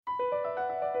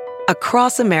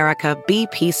Across America,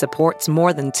 BP supports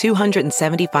more than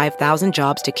 275,000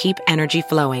 jobs to keep energy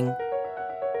flowing.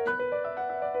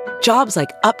 Jobs like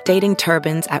updating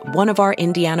turbines at one of our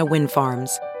Indiana wind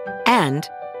farms and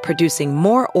producing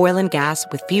more oil and gas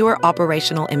with fewer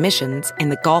operational emissions in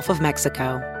the Gulf of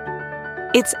Mexico.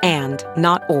 It's and,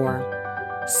 not or.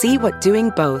 See what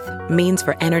doing both means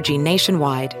for energy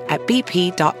nationwide at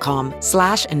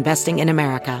bp.com/investing in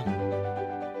America.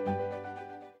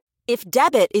 If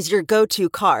debit is your go-to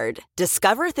card,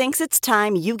 Discover thinks it's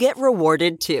time you get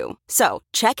rewarded too. So,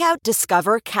 check out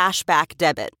Discover Cashback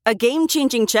Debit, a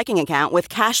game-changing checking account with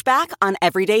cashback on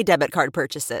everyday debit card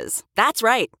purchases. That's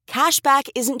right, cashback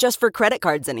isn't just for credit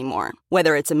cards anymore.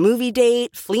 Whether it's a movie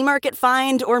date, flea market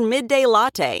find, or midday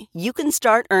latte, you can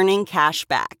start earning cash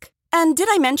back. And did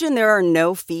I mention there are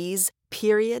no fees,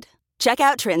 period? Check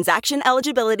out transaction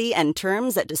eligibility and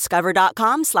terms at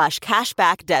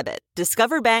discover.com/cashbackdebit.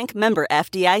 Discover Bank, member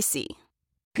FDIC.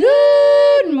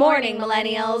 Good morning,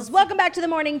 millennials. Welcome back to the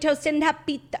Morning Toast and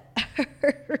happy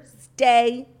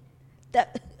Thursday.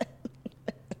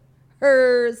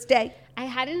 Thursday. I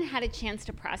hadn't had a chance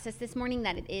to process this morning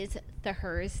that it is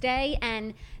Thursday,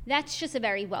 and that's just a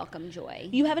very welcome joy.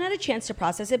 You haven't had a chance to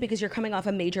process it because you're coming off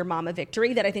a major mama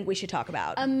victory that I think we should talk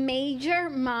about. A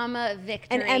major mama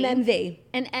victory. An MMV.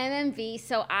 An MMV.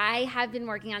 So I have been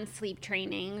working on sleep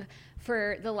training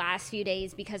for the last few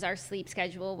days because our sleep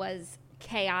schedule was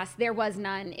chaos. There was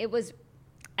none. It was,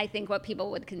 I think, what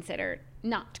people would consider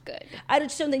not good. I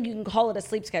just don't think you can call it a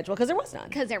sleep schedule because there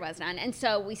was none. And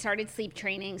so we started sleep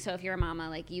training. So if you're a mama,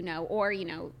 like, or,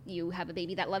 you have a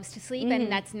baby that loves to sleep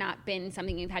and that's not been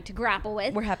something you've had to grapple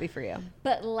with. We're happy for you.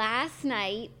 But last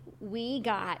night we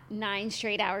got 9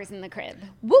 straight hours in the crib.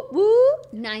 Woo woo.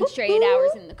 9 straight hours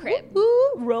in the crib. Woo,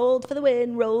 woo. Rolled for the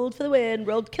win,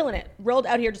 killing it. Rolled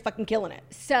out here just fucking killing it.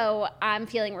 So I'm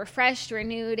feeling refreshed,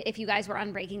 renewed. If you guys were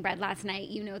on Breaking Bread last night,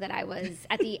 you know that I was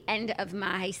at the end of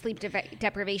my sleep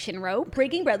deprivation rope.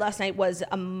 Breaking Bread last night was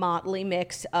a motley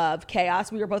mix of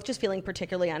chaos. We were both just feeling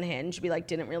particularly unhinged. We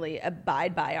didn't really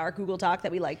abide by our Google Doc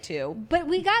that we like to. But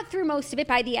we got through most of it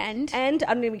by the end. And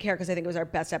I don't even care because I think it was our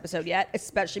best episode yet,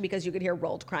 especially because you could hear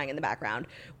Rolled crying in the background,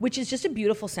 which is just a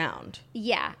beautiful sound.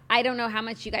 Yeah. I don't know how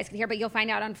much you guys can hear, but you'll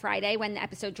find out on Friday when the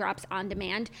episode drops on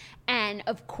demand. And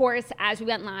of course, as we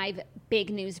went live, big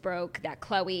news broke that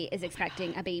Chloe is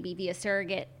expecting a baby via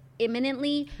surrogate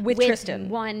imminently with Tristan.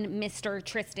 One Mr.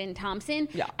 Tristan Thompson.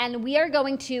 Yeah. And we are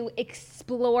going to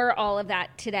explore all of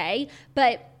that today.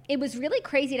 But it was really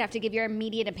crazy to have to give your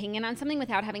immediate opinion on something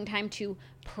without having time to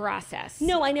process.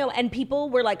 No, I know. And people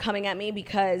were coming at me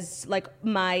because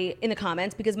in the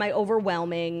comments, because my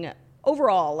overwhelming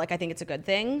overall, I think it's a good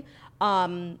thing.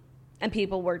 And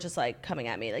people were just coming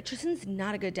at me Tristan's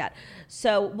not a good dad.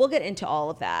 So we'll get into all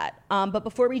of that. But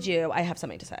before we do, I have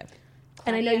something to say. Claudia.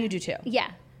 And I know you do too.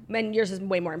 Yeah. And yours is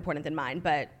way more important than mine,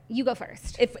 but you go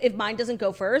first. If mine doesn't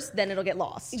go first, then it'll get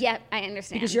lost. Yeah, I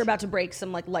understand. Because you're about to break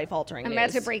some life-altering news. I'm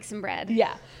about to break some bread.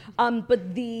 Yeah.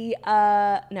 But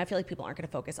now I feel like people aren't going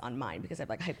to focus on mine because I've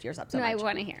hyped yours up so much. No, I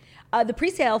want to hear. The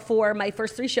pre-sale for my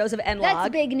first 3 shows of NLog. That's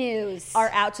big news. Are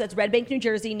out. So that's Red Bank, New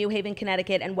Jersey, New Haven,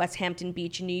 Connecticut, and West Hampton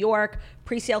Beach, New York.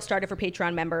 Pre-sale started for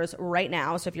Patreon members right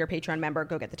now. So if you're a Patreon member,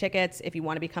 go get the tickets. If you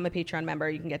want to become a Patreon member,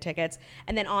 you can get tickets.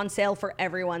 And then on sale for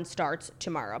everyone starts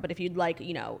tomorrow. But if you'd like,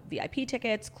 VIP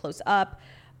tickets, close up,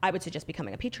 I would suggest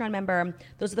becoming a Patreon member.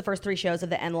 Those are the first 3 shows of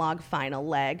the NLog final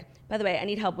leg. By the way, I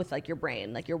need help with your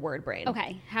brain, your word brain.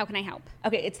 Okay, how can I help?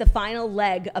 Okay, it's the final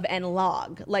leg of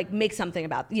NLog. Make something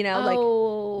about,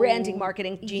 branding,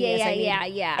 marketing, genius.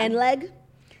 Yeah. NLeg?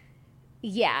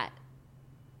 Yeah.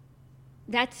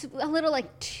 That's a little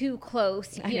too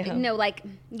close. I know. No,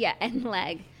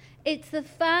 NLeg. It's the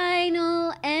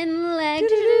final NLeg.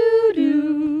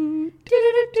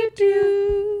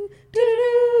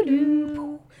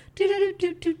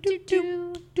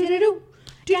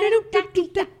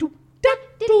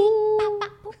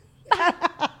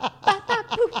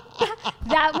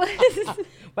 That was...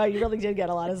 Wow, you really did get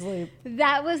a lot of sleep.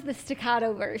 That was the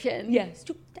staccato version. Yes.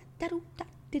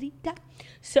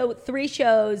 So 3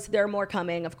 shows. There are more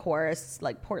coming, of course.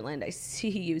 Portland, I see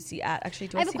you see at. Actually,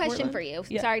 do I have a see question Portland? For you.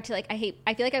 Yeah. Sorry to I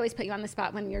feel like I always put you on the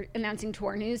spot when you're announcing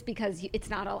tour news because it's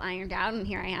not all ironed out, and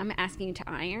here I am asking you to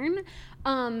iron.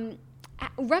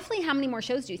 Roughly how many more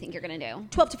shows do you think you're going to do?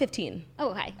 12 to 15.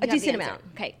 Oh, okay. A decent amount.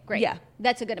 Okay, great. Yeah.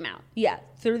 That's a good amount. Yeah,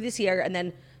 through this year, and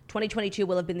then 2022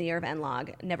 will have been the year of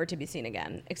NLog, never to be seen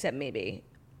again, except maybe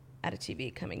at a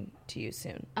TV coming to you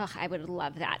soon. Ugh, I would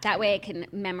love that. That way I can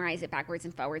memorize it backwards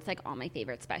and forwards, like all my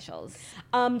favorite specials.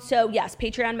 So yes,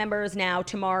 Patreon members now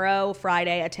tomorrow,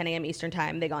 Friday at 10 a.m. Eastern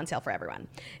time, they go on sale for everyone.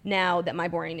 Now that My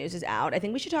Boring News is out, I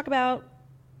think we should talk about,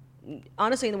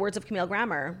 honestly, in the words of Camille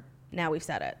Grammer, now we've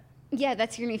said it. Yeah,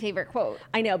 that's your new favorite quote.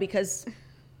 I know, because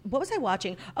what was I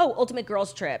watching? Oh, Ultimate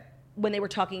Girls Trip, when they were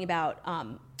talking about,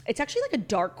 it's actually like a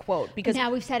dark quote because now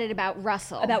we've said it about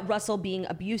Russell. About Russell being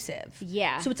abusive.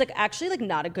 Yeah. So it's like actually like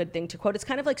not a good thing to quote. It's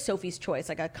kind of like Sophie's Choice,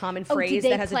 like a common phrase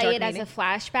did that has a dark play it meaning. as a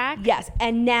flashback? Yes,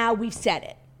 and now we've said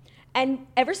it. And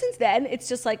ever since then, it's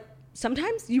just like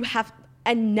sometimes you have,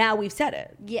 and now we've said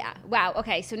it. Yeah. Wow.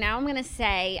 Okay. So now I'm going to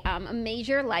say a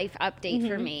major life update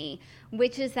for me,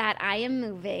 which is that I am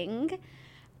moving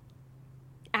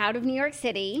out of New York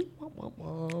City.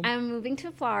 I'm moving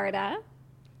to Florida.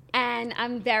 And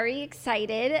I'm very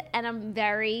excited and I'm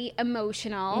very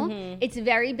emotional. It's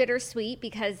very bittersweet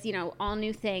because, you know, all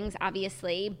new things,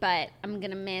 obviously, but I'm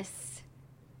going to miss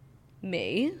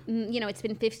me. You know, it's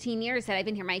been 15 years that I've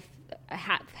been here. My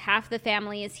half the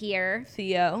family is here.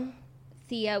 Theo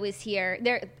is here.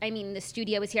 The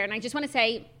studio is here. And I just want to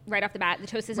say right off the bat, the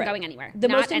toast isn't going anywhere. The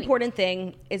most important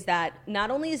thing is that not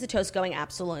only is the toast going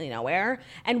absolutely nowhere,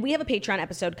 and we have a Patreon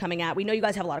episode coming out. We know you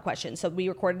guys have a lot of questions, so we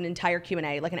recorded an entire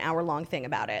Q&A, like an hour-long thing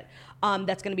about it.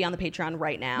 That's going to be on the Patreon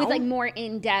right now. With like more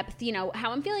in-depth, you know,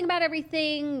 how I'm feeling about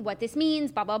everything, what this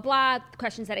means, blah, blah, blah,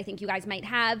 questions that I think you guys might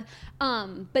have.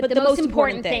 But the most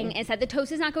important thing is that the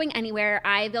toast is not going anywhere.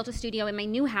 I built a studio in my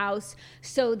new house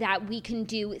so that we can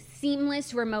do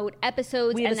seamless remote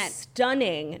episodes. We have a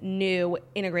stunning new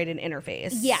integrated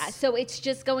interface. Yeah, so it's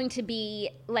just going to be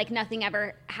like nothing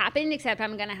ever happened, except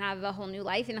I'm going to have a whole new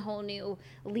life and a whole new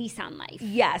lease on life.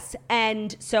 Yes,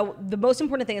 and so the most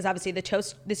important thing is obviously the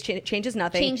toast. This changes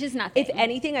nothing. Changes nothing. If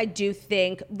anything, I do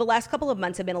think the last couple of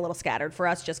months have been a little scattered for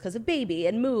us just because of baby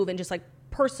and move and just like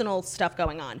personal stuff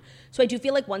going on. So I do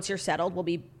feel like once you're settled, we'll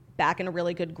be back in a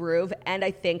really good groove. And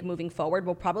I think moving forward,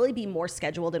 we'll probably be more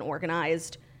scheduled and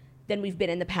organized than we've been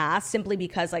in the past, simply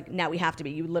because like now we have to be.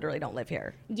 You literally don't live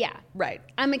here. Yeah. Right.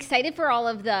 I'm excited for all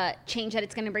of the change that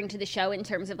it's going to bring to the show in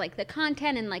terms of like the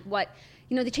content and like what,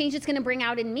 you know, the change it's going to bring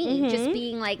out in me, just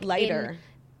being like lighter.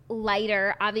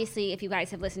 Obviously, if you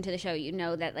guys have listened to the show, you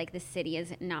know that like the city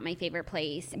is not my favorite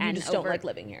place. You just don't like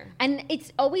living here. And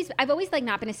I've always like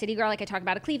not been a city girl. Like I talk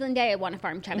about a Cleveland day, I want a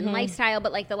farm Chapman lifestyle,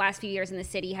 but like the last few years in the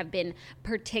city have been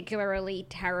particularly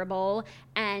terrible,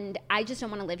 and I just don't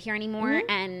want to live here anymore,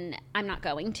 and I'm not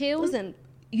going to. Listen,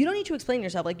 you don't need to explain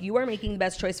yourself. Like you are making the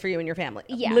best choice for you and your family.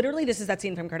 Yeah. Literally, this is that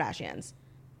scene from Kardashians.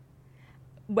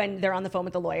 When they're on the phone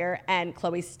with the lawyer and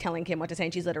Khloe's telling Kim what to say,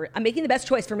 and she's literally, I'm making the best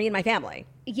choice for me and my family.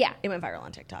 Yeah. It went viral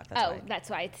on TikTok. That's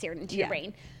why it's seared into your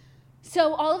brain.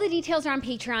 So all of the details are on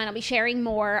Patreon. I'll be sharing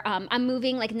more. I'm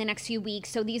moving like in the next few weeks.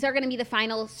 So these are going to be the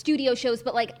final studio shows.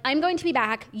 But like I'm going to be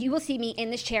back. You will see me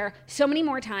in this chair so many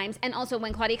more times. And also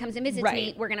when Claudia comes and visits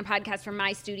me, we're going to podcast from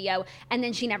my studio. And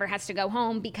then she never has to go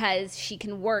home because she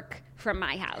can work from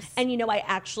my house. And you know, I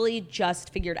actually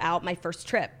just figured out my first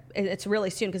trip. It's really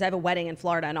soon because I have a wedding in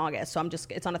Florida in August. So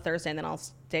it's on a Thursday and then I'll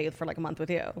stay for like a month with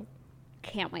you.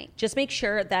 Can't wait. Just make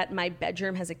sure that my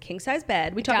bedroom has a king-size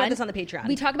bed. We talk about this on the Patreon.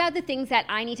 We talk about the things that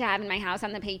I need to have in my house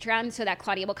on the Patreon so that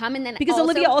Claudia will come. And then because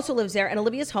Olivia also lives there, and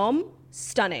Olivia's home,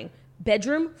 stunning.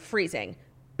 Bedroom, freezing.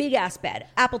 Big-ass bed.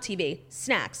 Apple TV.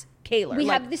 Snacks. Kaler. We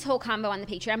have this whole combo on the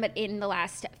Patreon, but in the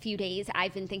last few days,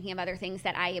 I've been thinking of other things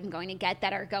that I am going to get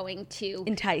that are going to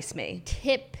entice me.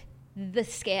 Tip the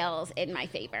scales in my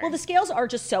favor. Well, the scales are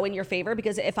just so in your favor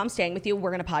because if I'm staying with you,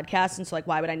 we're going to podcast. And so like,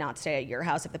 why would I not stay at your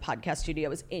house if the podcast studio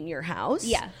is in your house?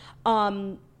 Yeah.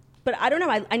 But I don't know.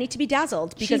 I need to be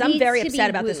dazzled because I'm very upset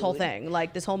about this whole thing.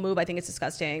 Like this whole move, I think it's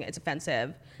disgusting. It's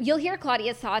offensive. You'll hear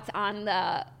Claudia's thoughts on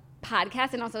the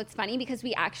podcast. And also it's funny because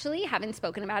we actually haven't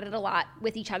spoken about it a lot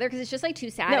with each other because it's just like too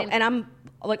sad. No, and I'm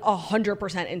like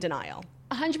 100% in denial.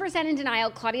 100% in denial.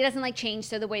 Claudia doesn't like change,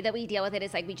 so the way that we deal with it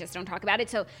is like we just don't talk about it.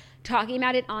 So talking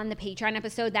about it on the Patreon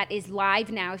episode that is live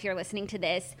now, if you're listening to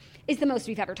this, is the most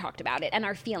we've ever talked about it and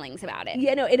our feelings about it.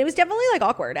 Yeah, no, and it was definitely like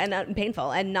awkward and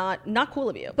painful and not cool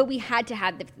of you. But we had to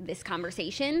have this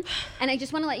conversation, and I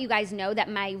just want to let you guys know that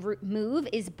my move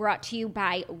is brought to you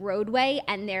by Roadway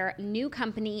and their new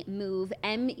company, Move,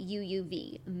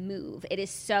 M-U-U-V, Move. It is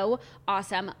so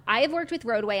awesome. I have worked with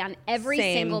Roadway on every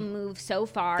single move so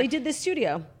far. They did this studio.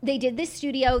 They did this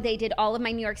studio. They did all of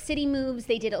my New York City moves.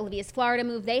 They did Olivia's Florida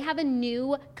move. They have a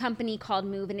new company called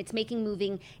Move, and it's making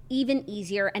moving even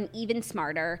easier and even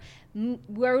smarter.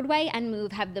 Roadway and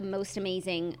Move have the most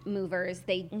amazing movers.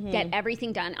 They get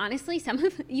everything done. Honestly,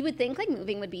 you would think like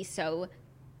moving would be so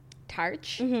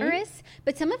torturous,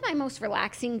 but some of my most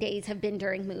relaxing days have been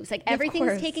during moves. Like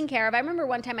everything's taken care of. I remember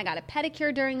one time I got a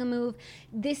pedicure during a move.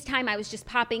 This time I was just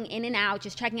popping in and out,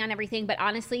 just checking on everything. But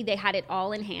honestly, they had it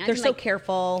all in hand. They're so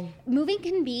careful. Moving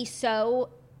can be so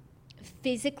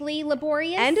physically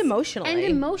laborious and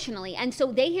emotionally. And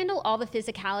so they handle all the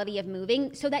physicality of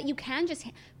moving so that you can just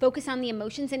focus on the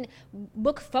emotions and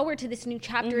look forward to this new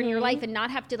chapter in your life and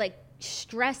not have to like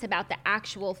stress about the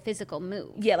actual physical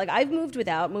move. Yeah, like I've moved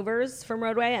without movers from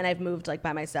Roadway, and I've moved like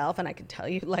by myself, and I can tell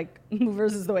you like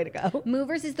movers is the way to go.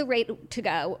 Movers is the way to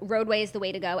go. Roadway is the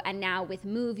way to go. And now with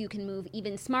Move, you can move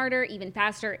even smarter, even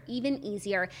faster, even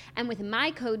easier. And with my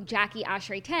code Jackie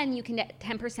Ashray 10, you can get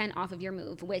 10% off of your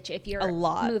move, which if you're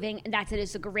moving, it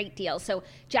is a great deal. So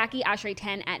Jackie Ashray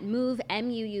 10 at Move,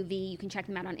 MUUV. You can check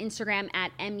them out on Instagram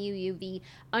at MUUV_US.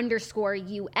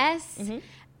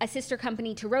 A sister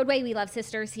company to Roadway. We love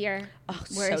sisters here. Oh,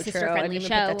 we're so a sister-friendly show. Put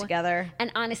that together.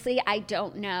 And honestly, I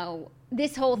don't know.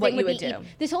 This whole thing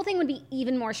would be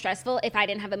even more stressful if I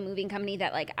didn't have a moving company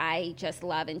that like I just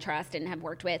love and trust and have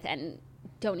worked with and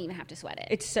don't even have to sweat it.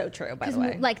 It's so true, by the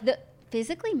way. Like the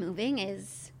physically moving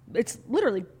it's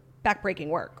literally back-breaking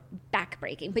work.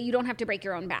 Back-breaking, but you don't have to break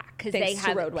your own back because they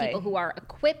have people who are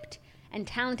equipped and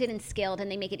talented and skilled,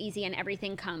 and they make it easy, and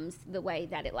everything comes the way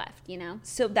that it left, you know?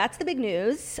 So that's the big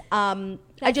news.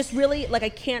 I just really, like, I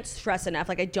can't stress enough.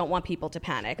 Like, I don't want people to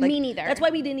panic. Like, me neither. That's why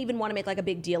we didn't even want to make, like, a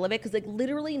big deal of it, because, like,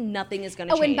 literally nothing is going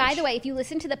to change. Oh, and by the way, if you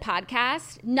listen to the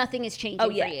podcast, nothing is changing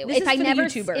for you. This is for the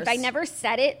YouTubers. If I never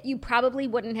said it, you probably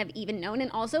wouldn't have even known, and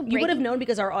also... You would have known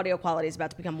because our audio quality is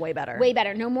about to become way better. Way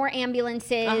better. No more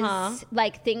ambulances.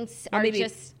 Like, things are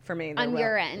just... For me, on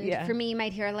your end. Yeah. For me, you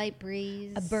might hear a light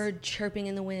breeze. A bird chirping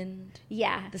in the wind.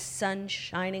 Yeah. The sun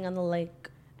shining on the lake.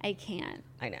 I can't.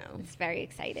 I know. It's very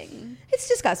exciting. It's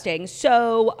disgusting.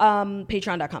 So,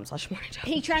 patreon.com/morning toast.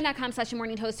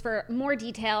 Patreon.com/morning toast for more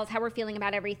details, how we're feeling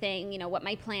about everything, you know, what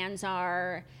my plans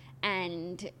are,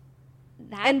 and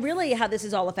really how this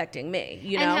is all affecting me,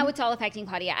 you know? And how it's all affecting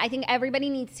Claudia. I think everybody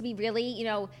needs to be really, you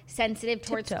know, sensitive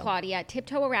towards Claudia.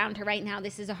 Tiptoe around her right now.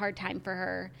 This is a hard time for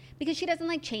her because she doesn't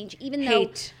like change, even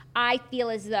though I feel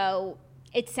as though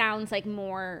it sounds like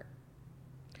more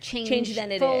change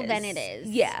than it is.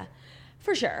 Yeah,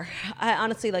 for sure. I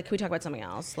honestly, like, can we talk about something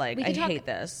else? Like, I hate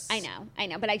this. I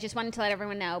know. But I just wanted to let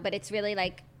everyone know. But it's really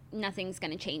like nothing's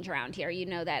going to change around here. You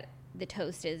know that the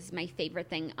toast is my favorite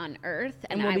thing on earth.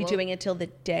 And we'll be doing it till the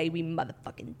day we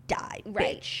motherfucking die,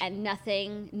 right. bitch. And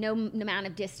no amount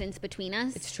of distance between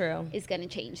us it's true. Is going to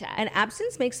change that. And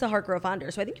absence makes the heart grow fonder.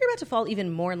 So I think you're about to fall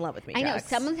even more in love with me, I know. Jax.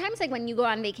 Sometimes, like, when you go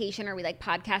on vacation or we, like,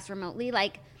 podcast remotely,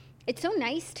 like, it's so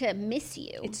nice to miss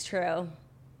you. It's true.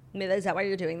 Is that why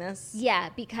you're doing this?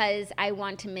 Yeah, because I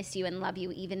want to miss you and love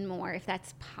you even more if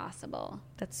that's possible.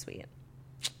 That's sweet.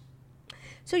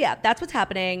 So yeah, that's what's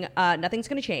happening. Nothing's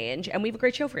going to change, and we have a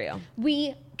great show for you.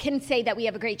 We can say that we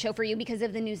have a great show for you because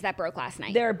of the news that broke last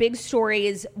night. There are big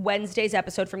stories. Wednesday's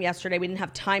episode from yesterday, we didn't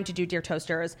have time to do Dear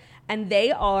Toasters, and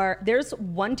there's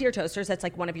one Dear Toasters that's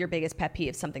like one of your biggest pet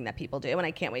peeves, something that people do, and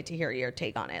I can't wait to hear your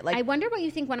take on it. Like, I wonder what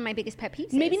you think one of my biggest pet peeves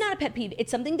is. Maybe not a pet peeve.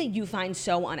 It's something that you find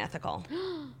so unethical.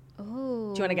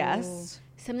 Oh. Do you want to guess?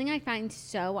 Something I find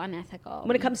so unethical.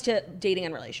 When it comes to dating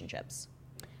and relationships.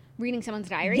 Reading someone's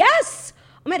diary? Yes!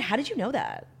 Oh, man, how did you know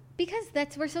that? Because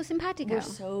we're so simpatico. We're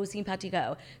so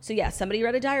simpatico. So, yeah, somebody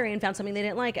read a diary and found something they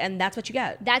didn't like, and that's what you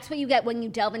get. That's what you get when you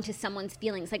delve into someone's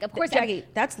feelings. Like, of course... Jackie,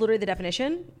 that's literally the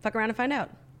definition. Fuck around and find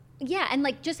out. Yeah, and,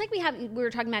 like, just like we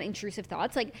were talking about intrusive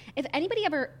thoughts, like, if anybody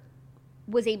ever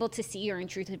was able to see your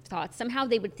intrusive thoughts, somehow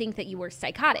they would think that you were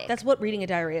psychotic. That's what reading a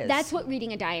diary is. That's what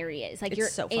reading a diary is. Like, it's your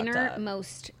so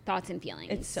innermost thoughts and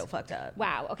feelings. It's so fucked up.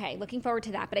 Wow. Okay. Looking forward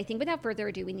to that. But I think without further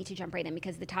ado, we need to jump right in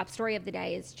because the top story of the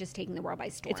day is just taking the world by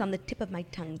storm. It's on the tip of my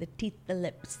tongue, the teeth, the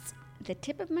lips. The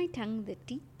tip of my tongue, the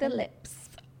teeth, the lips.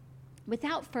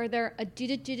 Without further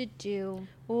ado,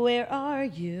 where are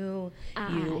you?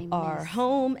 You are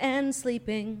home and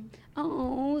sleeping.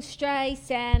 Oh,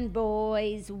 Streisand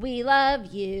boys, we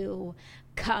love you.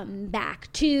 Come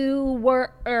back to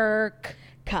work.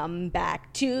 Come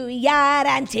back to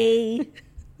Yaranti.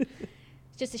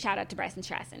 Just a shout out to Bryson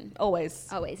Strassen. Always.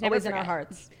 Always in our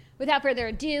hearts. Without further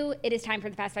ado, it is time for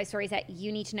the Fast 5 stories that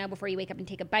you need to know before you wake up and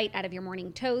take a bite out of your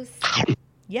morning toast.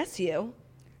 Yes, you.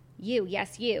 You,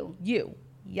 yes, you. You,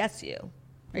 yes, you.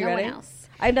 Are you ready? No one else.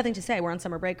 I have nothing to say. We're on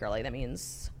summer break, girlie. That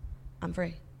means I'm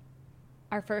free.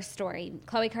 Our first story,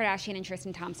 Khloe Kardashian and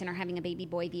Tristan Thompson are having a baby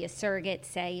boy via surrogate,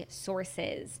 say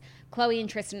sources. Khloe and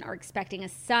Tristan are expecting a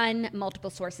son. Multiple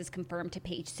sources confirmed to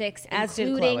Page 6,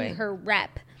 including her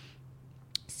rep.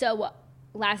 So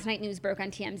last night news broke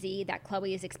on TMZ that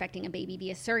Khloe is expecting a baby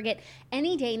via surrogate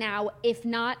any day now, if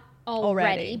not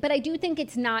already. But I do think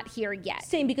it's not here yet.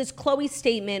 Same, because Khloe's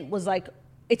statement was like,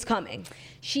 it's coming.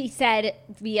 She said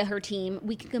via her team,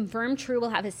 we can confirm True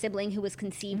will have a sibling who was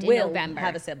conceived in November. Will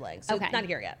have a sibling. So it's not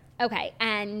here yet. Okay.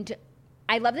 And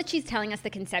I love that she's telling us the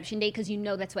conception date, because you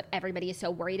know that's what everybody is so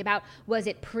worried about. Was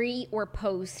it pre or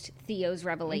post Theo's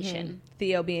revelation?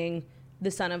 Theo being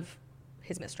the son of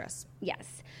his mistress.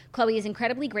 Yes. Khloe is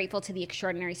incredibly grateful to the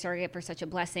extraordinary surrogate for such a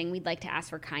blessing. We'd like to ask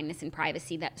for kindness and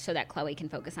privacy so that Khloe can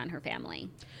focus on her family.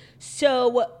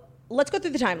 So let's go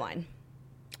through the timeline.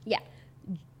 Yeah.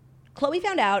 Khloe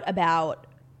found out about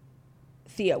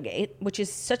Theogate, which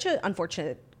is such an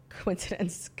unfortunate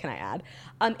coincidence, can I add,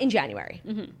 in January.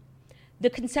 Mm-hmm. The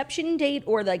conception date,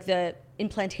 or like the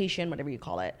implantation, whatever you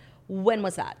call it, when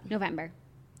was that? November.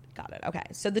 Got it. Okay.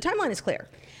 So the timeline is clear.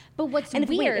 But what's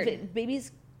weird... if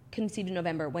baby's conceived in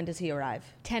November, when does he arrive?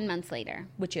 10 months later.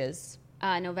 Which is?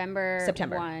 November.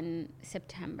 September. 1,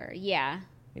 September. Yeah.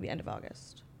 Maybe end of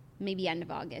August. Maybe end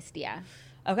of August, yeah.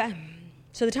 Okay.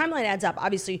 So the timeline adds up.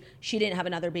 Obviously, she didn't have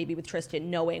another baby with Tristan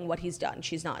knowing what he's done.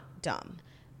 She's not dumb.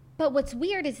 But what's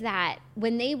weird is that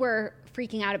when they were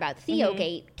freaking out about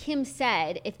Theogate, Kim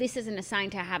said, if this isn't a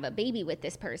sign to have a baby with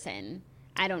this person,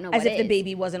 I don't know what As if the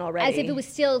baby wasn't already. As if it was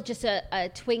still just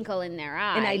a twinkle in their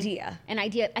eye. An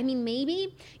idea. I mean,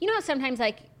 maybe. You know how sometimes,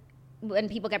 like, when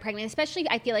people get pregnant, especially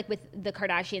I feel like with the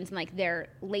Kardashians and like their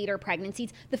later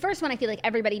pregnancies, the first one I feel like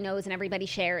everybody knows and everybody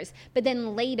shares. But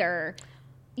then later...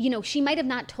 You know, she might have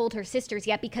not told her sisters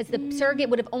yet because the surrogate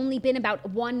would have only been about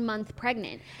 1 month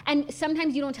pregnant. And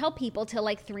sometimes you don't tell people till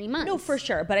like 3 months. No, for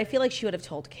sure. But I feel like she would have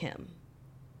told Kim.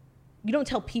 You don't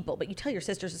tell people, but you tell your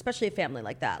sisters, especially a family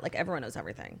like that. Like, everyone knows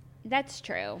everything. That's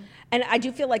true. And I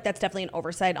do feel like that's definitely an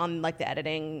oversight on, like, the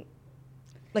editing.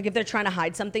 Like, if they're trying to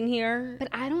hide something here. But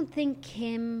I don't think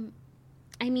Kim...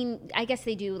 I mean, I guess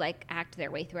they do, like, act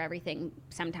their way through everything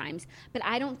sometimes. But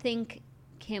I don't think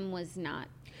Kim was not...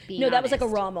 No, that was like a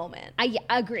raw moment. I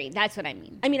agree. That's what I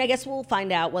mean. I mean, I guess we'll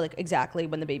find out like exactly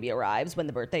when the baby arrives, when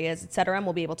the birthday is, etc., and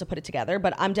we'll be able to put it together.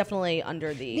 But I'm definitely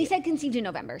under the... They said conceived in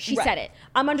November. She said it.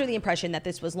 I'm under the impression that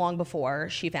this was long before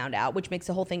she found out, which makes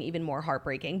the whole thing even more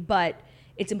heartbreaking. But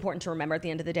it's important to remember at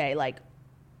the end of the day, like,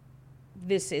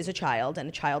 this is a child, and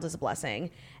a child is a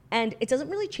blessing. And it doesn't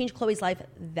really change Khloe's life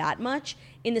that much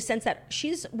in the sense that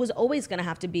was always going to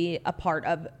have to be a part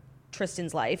of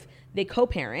Tristan's life. They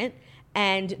co-parent.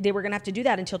 And they were going to have to do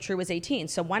that until True was 18.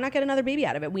 So why not get another baby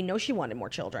out of it? We know she wanted more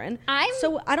children.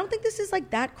 So I don't think this is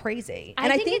like that crazy.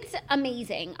 I think it's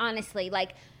amazing, honestly.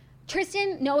 Like,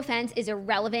 Tristan, no offense, is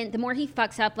irrelevant. The more he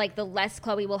fucks up, like, the less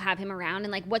Khloe will have him around.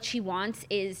 And like, what she wants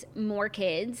is more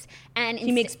kids. And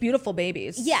he makes beautiful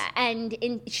babies. Yeah, and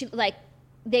she like.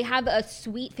 They have a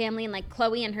sweet family, and like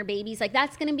Khloe and her babies, like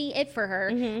that's going to be it for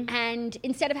her. Mm-hmm. And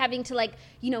instead of having to like,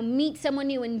 you know, meet someone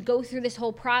new and go through this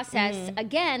whole process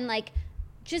again, like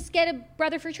just get a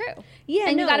brother for True. Yeah,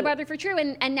 and you got a brother for True,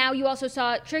 and now you also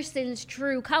saw Tristan's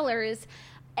true colors.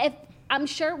 I'm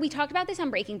sure we talked about this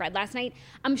on Breaking Bread last night.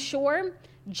 I'm sure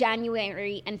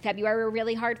January and February were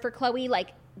really hard for Khloe,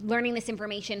 like learning this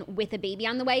information with a baby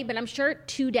on the way, but I'm sure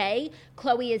today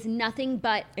Khloe is nothing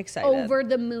but excited. Over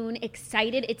the moon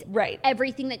excited. It's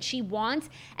everything that she wants,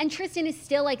 and Tristan is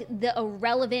still like the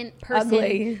irrelevant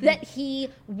person that he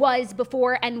was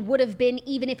before and would have been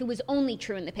even if it was only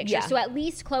True in the picture. So at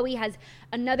least Khloe has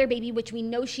another baby, which we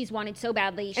know she's wanted so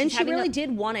badly. And she really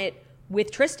did want it with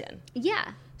Tristan.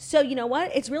 Yeah. So you know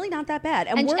what? It's really not that bad.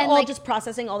 And we're all like, just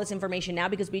processing all this information now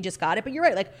because we just got it. But you're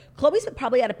right. Like, Khloe's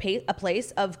probably at a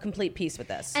place of complete peace with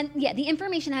this. And yeah, the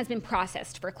information has been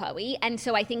processed for Khloe. And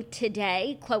so I think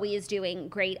today Khloe is doing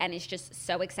great and is just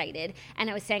so excited.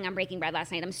 And I was saying on Breaking Bread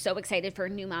last night, I'm so excited for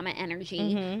new mama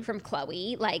energy from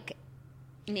Khloe. Like,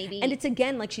 maybe. And it's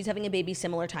again like she's having a baby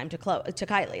similar time to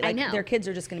Kylie. Like, I know. Their kids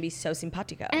are just going to be so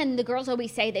simpatico. And the girls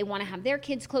always say they want to have their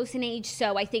kids close in age.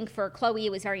 So I think for Khloe, it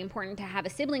was very important to have a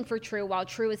sibling for True while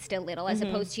True is still little, as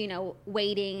opposed to, you know,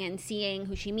 waiting and seeing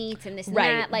who she meets and this and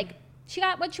that. Like, she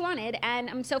got what she wanted, and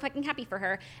I'm so fucking happy for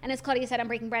her. And as Claudia said on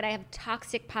Breaking Bread, I have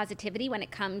toxic positivity when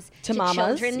it comes to mamas,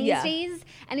 children these days.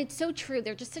 And it's so true.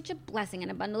 They're just such a blessing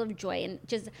and a bundle of joy. And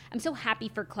just, I'm so happy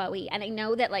for Khloe. And I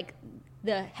know that, like,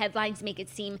 the headlines make it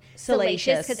seem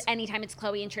salacious because anytime it's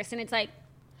Khloe and Tristan, it's like,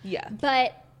 yeah.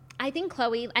 But I think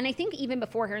Khloe, and I think even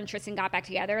before her and Tristan got back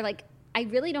together, like, I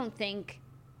really don't think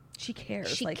she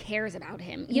cares. She cares about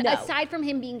him. You know, aside from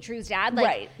him being True's dad,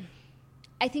 like,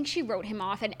 I think she wrote him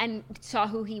off and saw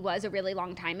who he was a really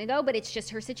long time ago, but it's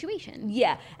just her situation.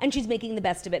 Yeah, and she's making the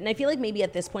best of it. And I feel like maybe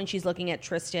at this point she's looking at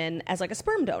Tristan as like a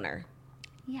sperm donor.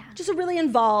 Yeah. Just a really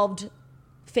involved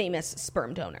famous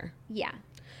sperm donor. Yeah.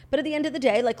 But at the end of the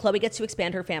day, like, Chloe gets to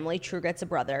expand her family. True gets a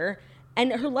brother.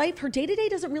 And her life, her day-to-day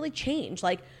doesn't really change.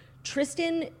 Like,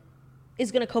 Tristan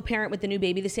is going to co-parent with the new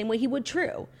baby the same way he would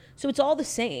True. So it's all the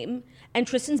same. And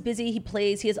Tristan's busy. He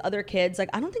plays. He has other kids. Like,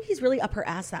 I don't think he's really up her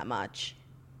ass that much.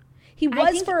 He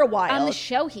was for a while. On the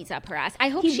show, he's up her ass. I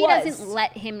hope she doesn't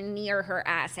let him near her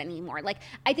ass anymore. Like,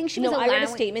 I think she was allowing... I read a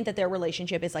statement that their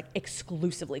relationship is, like,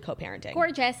 exclusively co-parenting.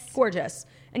 Gorgeous.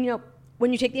 And, you know,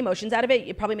 when you take the emotions out of it,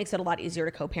 it probably makes it a lot easier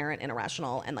to co-parent in a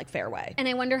rational and, like, fair way. And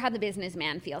I wonder how the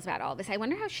businessman feels about all this. I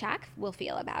wonder how Shaq will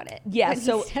feel about it. Yeah,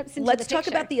 so let's talk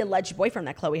about the alleged boyfriend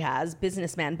that Chloe has,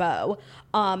 businessman Beau.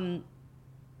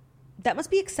 That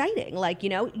must be exciting. Like, you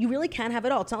know, you really can have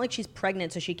it all. It's not like she's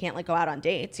pregnant so she can't, like, go out on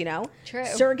dates, you know? True.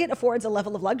 Surrogate affords a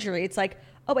level of luxury. It's like,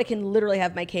 oh, I can literally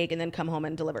have my cake and then come home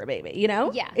and deliver a baby, you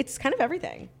know? Yeah. It's kind of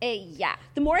everything. Yeah.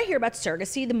 The more I hear about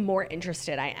surrogacy, the more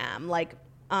interested I am. Like,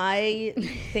 I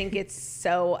think it's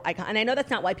so iconic. And I know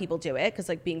that's not why people do it, because,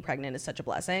 like, being pregnant is such a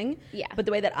blessing. Yeah. But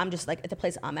the way that I'm just, like, at the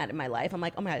place I'm at in my life, I'm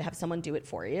like, oh my God, have someone do it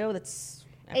for you. That's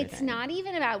everything. It's not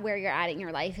even about where you're at in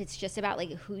your life. It's just about,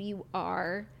 like, who you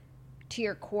are to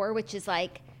your core, which is,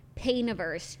 like, pain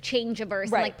averse, change averse.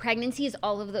 Right. And, like, pregnancy is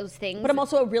all of those things. But I'm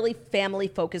also a really family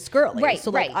focused girl. Right.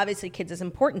 So, like, obviously kids is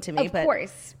important to me. Of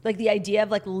course. Like, the idea of,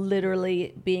 like,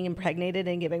 literally being impregnated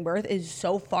and giving birth is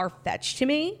so far fetched to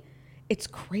me. It's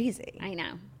crazy. I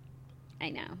know.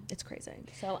 It's crazy.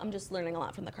 So I'm just learning a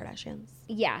lot from the Kardashians.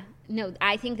 Yeah. No,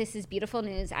 I think this is beautiful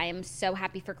news. I am so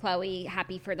happy for Chloe,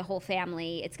 happy for the whole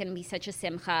family. It's going to be such a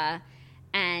simcha.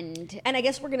 And I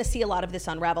guess we're going to see a lot of this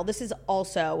unravel. This is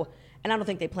also, and I don't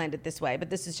think they planned it this way, but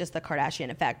this is just the Kardashian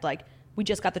effect. Like, we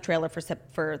just got the trailer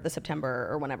for the September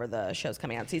or whenever the show's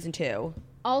coming out, season 2.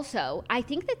 Also, I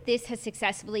think that this has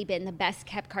successfully been the best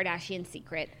kept Kardashian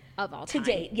secret of all time.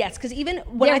 To date, yes. Because even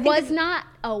when there was not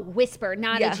a whisper,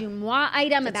 not a Jumois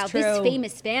item that's about true. This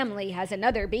famous family has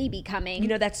another baby coming. You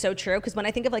know, that's so true. Because when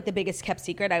I think of, like, the biggest kept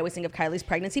secret, I always think of Kylie's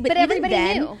pregnancy. But even everybody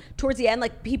then, knew. Towards the end,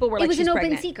 like, people were like, it was she's an open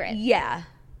pregnant. secret. Yeah.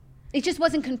 It just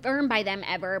wasn't confirmed by them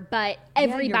ever, but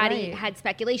everybody had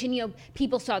speculation. You know,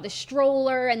 people saw the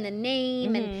stroller and the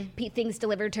name and things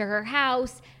delivered to her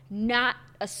house. Not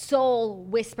a soul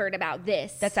whispered about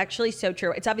this. That's actually so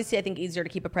true. It's obviously, I think, easier to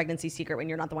keep a pregnancy secret when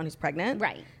you're not the one who's pregnant.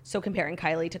 Right. So comparing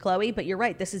Kylie to Chloe, but you're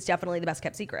right. This is definitely the best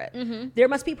kept secret. There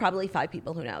must be probably 5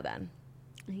 people who know then.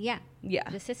 Yeah. Yeah.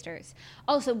 The sisters.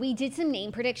 Also, we did some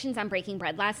name predictions on Breaking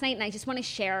Bread last night, and I just want to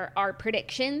share our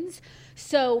predictions.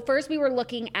 So first we were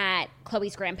looking at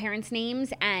Chloe's grandparents'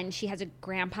 names, and she has a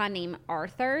grandpa named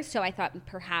Arthur. So I thought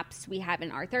perhaps we have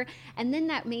an Arthur. And then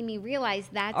that made me realize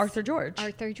that's Arthur George.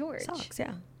 Socks,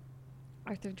 yeah.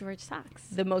 Arthur George Socks.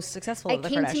 The most successful of the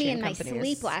Kardashian companies. It came to me in my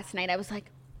sleep last night. I was like,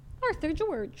 Arthur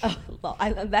George. Oh, well,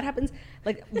 that happens.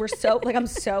 Like, we're so, like, I'm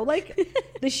so, like,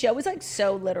 the show is, like,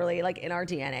 so literally, like, in our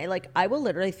DNA. Like, I will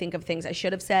literally think of things I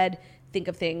should have said, think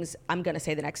of things I'm going to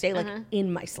say the next day, like,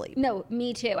 in my sleep. No,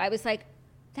 me too. I was like,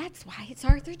 that's why it's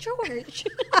Arthur George.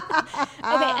 Okay,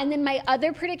 and then my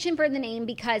other prediction for the name,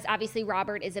 because obviously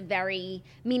Robert is a very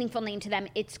meaningful name to them.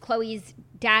 It's Chloe's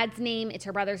dad's name, it's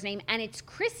her brother's name, and it's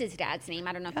Chris's dad's name.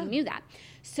 I don't know if you knew that.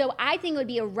 So I think it would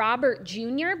be a Robert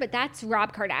Jr., but that's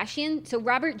Rob Kardashian. So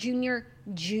Robert Jr.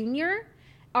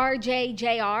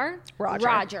 RJJR.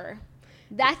 Roger.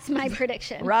 That's my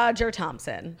prediction. Roger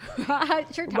Thompson.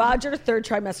 Roger third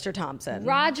trimester Thompson.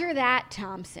 Roger that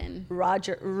Thompson.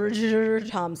 Roger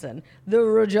Thompson. The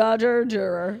Roger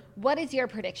Durer. What is your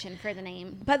prediction for the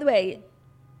name? By the way,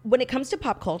 when it comes to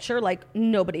pop culture, like,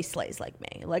 nobody slays like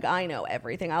me. Like, I know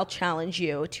everything. I'll challenge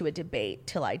you to a debate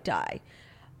till I die.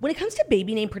 When it comes to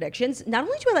baby name predictions, not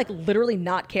only do I, like, literally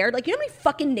not care, like, you know how many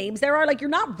fucking names there are? Like, you're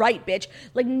not right, bitch.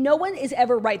 Like, no one is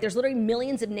ever right. There's literally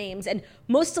millions of names, and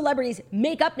most celebrities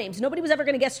make up names. Nobody was ever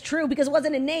going to guess True because it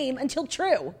wasn't a name until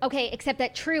True. Okay, except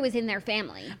that True is in their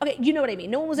family. Okay, you know what I mean.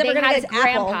 No one was ever going to guess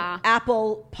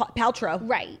Apple Paltrow.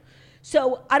 Right.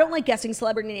 So I don't like guessing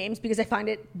celebrity names because I find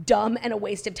it dumb and a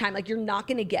waste of time. Like, you're not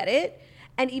going to get it.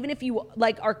 And even if you,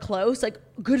 like, are close, like,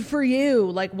 good for you.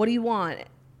 Like, what do you want?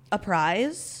 A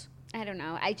prize? I don't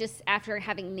know. I just, after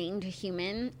having named a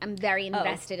human, I'm very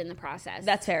invested in the process.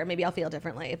 That's fair. Maybe I'll feel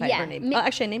differently if I ever named.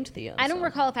 Actually, I named you. I don't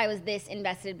recall if I was this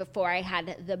invested before I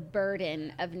had the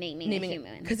burden of naming a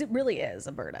human. Because it really is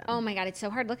a burden. Oh my God, it's so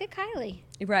hard. Look at Kylie.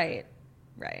 Right.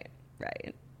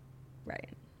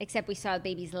 Except we saw the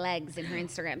baby's legs in her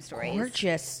Instagram stories.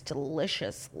 Gorgeous,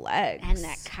 delicious legs. And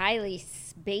that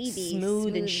Kylie's baby.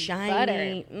 Smooth and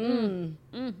shiny.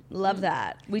 Love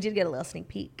that. We did get a little sneak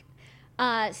peek.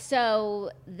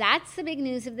 So that's the big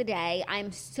news of the day.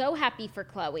 I'm so happy for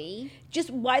Chloe. Just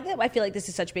why I feel like this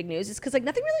is such big news is because like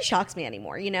nothing really shocks me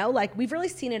anymore, you know? Like we've really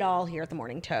seen it all here at the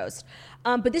Morning Toast.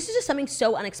 But this is just something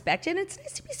so unexpected. It's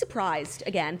nice to be surprised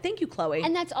again. Thank you, Chloe.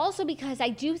 And that's also because I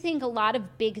do think a lot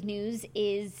of big news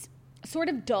is sort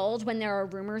of dulled when there are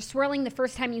rumors swirling. The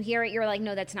first time you hear it, you're like,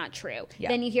 no, that's not true. Yeah.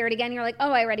 Then you hear it again, you're like,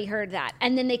 oh, I already heard that.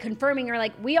 And then they confirming, you're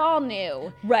like, we all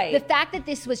knew. Right. The fact that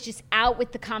this was just out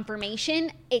with the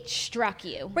confirmation, it struck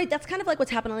you. Right. That's kind of like what's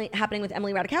happening with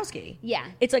Emily Ratajkowski. Yeah.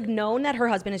 It's like known that her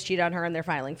husband has cheated on her and they're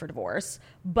filing for divorce.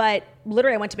 But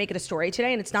literally I went to make it a story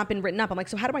today and it's not been written up. I'm like,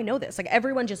 so how do I know this? Like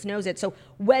everyone just knows it. So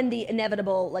when the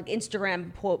inevitable like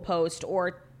Instagram post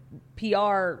or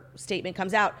PR statement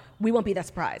comes out, we won't be that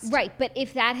surprised. Right, but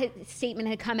if that statement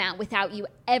had come out without you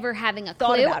ever having a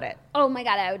thought clue about it, oh my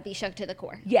God, I would be shook to the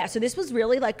core. Yeah, so this was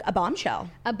really like a bombshell.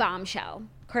 A bombshell.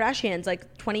 Kardashians,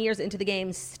 like 20 years into the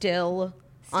game, still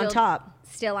on top.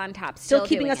 Still on top. Still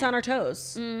keeping us on our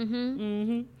toes. Mm-hmm.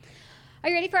 Mm-hmm. Are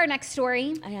you ready for our next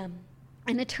story? I am.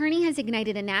 An attorney has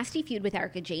ignited a nasty feud with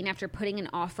Erika Jayne after putting an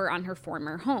offer on her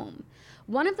former home.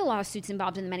 One of the lawsuits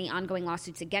involved in the many ongoing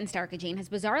lawsuits against Erika Jayne has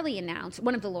bizarrely announced,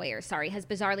 one of the lawyers, has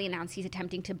bizarrely announced he's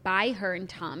attempting to buy her and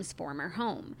Tom's former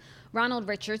home. Ronald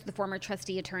Richards, the former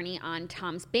trustee attorney on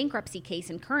Tom's bankruptcy case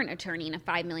and current attorney in a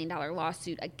 $5 million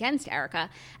lawsuit against Erika,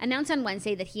 announced on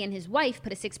Wednesday that he and his wife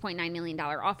put a $6.9 million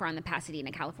offer on the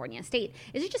Pasadena, California estate.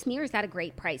 Is it just me or is that a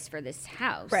great price for this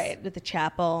house? Right, with the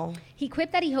chapel. He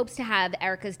quipped that he hopes to have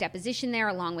Erika's deposition there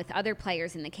along with other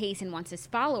players in the case and wants his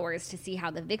followers to see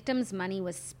how the victim's money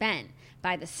was spent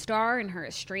by the star and her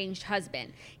estranged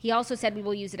husband. He also said we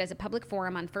will use it as a public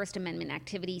forum on First Amendment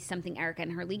activities, something Erika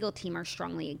and her legal team are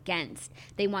strongly against.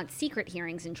 They want secret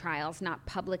hearings and trials, not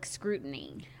public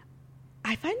scrutiny.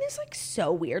 I find this like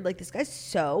so weird. Like this guy's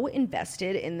so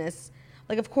invested in this.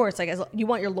 Like, of course, like as you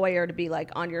want your lawyer to be like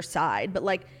on your side, but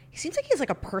like he seems like he has like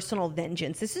a personal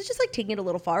vengeance. This is just like taking it a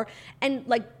little far. And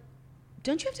like,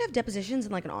 don't you have to have depositions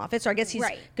in like an office? Or I guess he's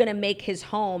going to make his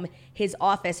home his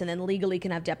office and then legally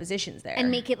can have depositions there. And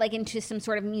make it like into some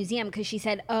sort of museum because she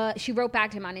said, she wrote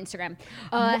back to him on Instagram.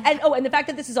 And the fact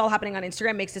that this is all happening on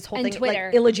Instagram makes this whole thing Twitter,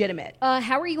 like illegitimate.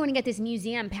 How are you going to get this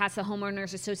museum past the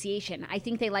Homeowners Association? I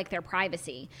think they like their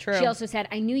privacy. True. She also said,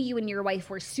 I knew you and your wife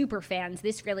were super fans.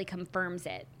 This really confirms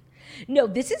it. No,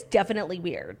 this is definitely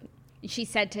weird. She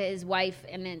said to his wife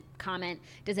in a comment,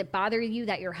 does it bother you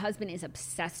that your husband is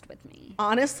obsessed with me?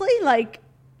 Honestly, like,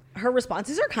 her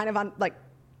responses are kind of on, like,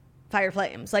 fire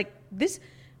flames. Like, this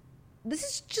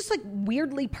is just, like,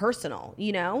 weirdly personal,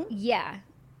 you know? Yeah.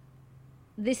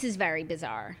 This is very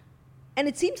bizarre. And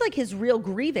it seems like his real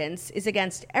grievance is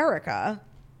against Erika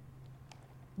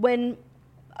when,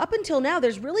 up until now,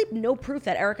 there's really no proof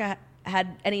that Erika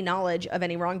had any knowledge of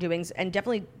any wrongdoings and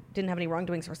definitely didn't have any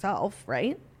wrongdoings herself,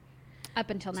 right? Up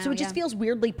until now, so it just feels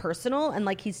weirdly personal and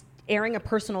like he's airing a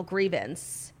personal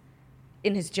grievance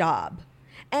in his job.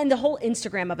 And the whole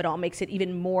Instagram of it all makes it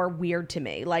even more weird to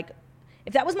me. Like,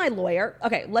 if that was my lawyer,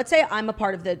 okay, let's say I'm a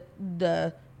part of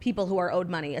the people who are owed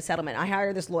money, a settlement. I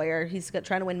hire this lawyer. He's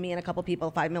trying to win me and a couple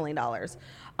people $5 million.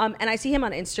 And I see him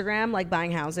on Instagram, like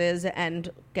buying houses and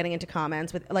getting into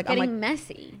comments with like, getting I'm like,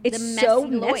 messy. It's messy so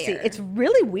lawyer. messy. It's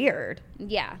really weird.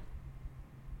 Yeah.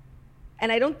 And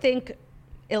I don't think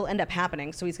it'll end up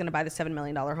happening. So he's going to buy the $7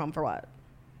 million home for what?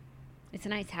 It's a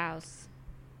nice house.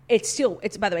 It's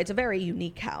by the way, it's a very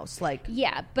unique house. Like,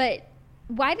 yeah, but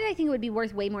why did I think it would be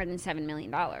worth way more than $7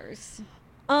 million?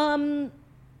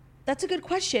 That's a good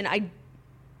question.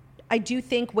 I do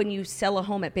think when you sell a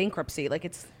home at bankruptcy, like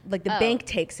it's like the bank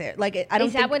takes it. Like I don't.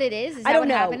 Is that what it is? Is that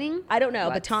what's happening? I don't know.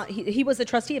 What? But Tom, he was the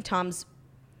trustee of Tom's.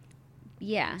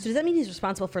 Yeah. So does that mean he's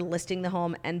responsible for listing the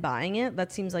home and buying it?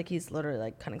 That seems like he's literally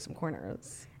like cutting some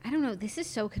corners. I don't know. This is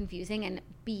so confusing and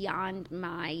beyond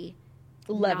my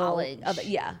level knowledge of it.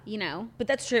 Yeah. You know? But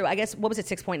that's true. I guess, what was it,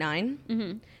 6.9?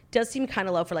 Mm-hmm. Does seem kind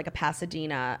of low for like a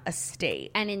Pasadena estate.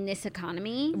 And in this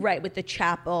economy. Right, with the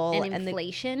chapel. And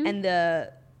inflation. And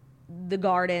the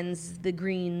gardens, the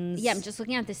greens. Yeah, I'm just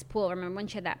looking at this pool. Remember when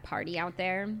she had that party out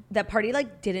there? That party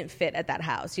like didn't fit at that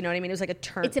house. You know what I mean? It was like a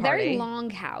turn. It's a very long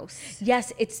house.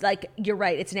 Yes, it's like, you're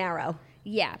right. It's narrow.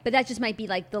 Yeah, but that just might be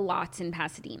like the lots in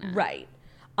Pasadena. Right.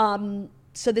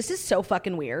 So this is so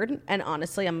fucking weird. And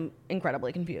honestly, I'm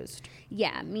incredibly confused.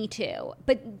 Yeah, me too.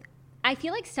 But I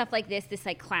feel like stuff like this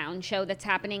like clown show that's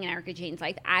happening in Erika Jayne's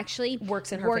life actually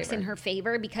works in her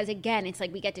favor because again, it's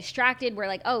like we get distracted. We're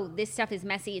like, oh, this stuff is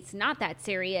messy. It's not that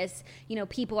serious. You know,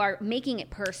 people are making it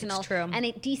personal. It's true. And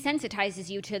it desensitizes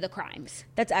you to the crimes.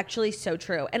 That's actually so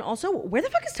true. And also, where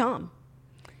the fuck is Tom?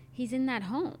 He's in that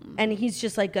home. And he's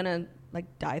just like gonna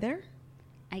like die there?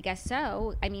 I guess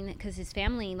so. I mean, because his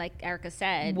family, like Erica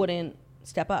said, Wouldn't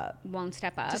step up. won't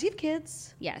step up. Does he have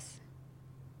kids? Yes.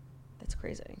 That's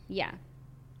crazy. Yeah.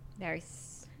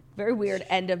 Very weird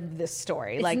end of this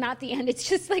story. It's not the end. It's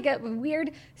just like a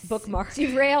weird bookmark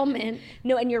derailment.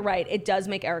 No, and you're right. It does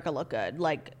make Erica look good.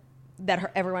 Like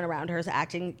that everyone around her is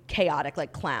acting chaotic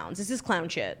like clowns. This is clown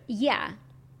shit. Yeah.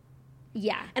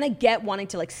 Yeah. And I get wanting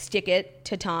to like stick it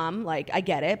to Tom. Like I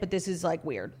get it, but this is like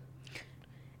weird.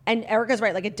 And Erica's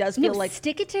right. Like it does feel like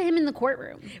stick it to him in the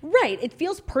courtroom. Right. It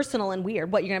feels personal and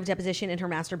weird. What, you're gonna have a deposition in her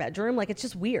master bedroom? Like it's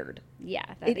just weird. Yeah.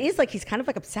 It is like he's kind of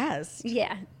like obsessed.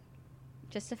 Yeah.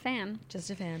 Just a fan. Just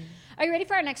a fan. Are you ready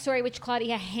for our next story, which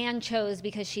Claudia hand chose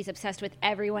because she's obsessed with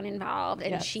everyone involved,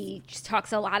 and she just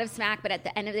talks a lot of smack, but at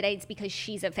the end of the day, it's because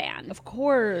she's a fan. Of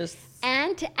course.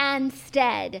 Aunt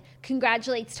Anstead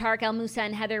congratulates Tarek El Moussa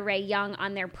and Heather Ray Young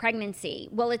on their pregnancy.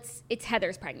 Well, it's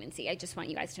Heather's pregnancy. I just want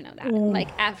you guys to know that. Ooh.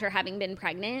 Like, after having been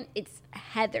pregnant, it's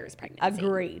Heather's pregnancy.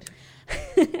 Agreed.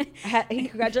 He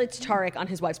congratulates Tarek on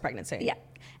his wife's pregnancy. Yeah.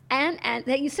 And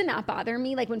that used to not bother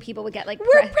me, like when people would get like, we're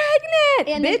pregnant,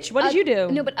 and bitch. What did you do?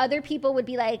 No, but other people would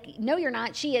be like, no, you're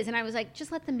not. She is, and I was like,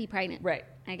 just let them be pregnant. Right.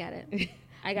 I got it.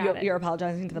 I got it. You're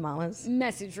apologizing to the mamas.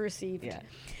 Message received. Yeah.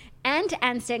 And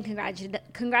Anstead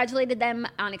congratulated them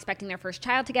on expecting their first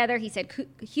child together. He said,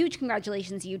 huge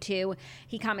congratulations, you two.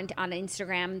 He commented on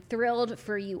Instagram, thrilled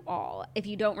for you all. If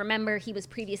you don't remember, he was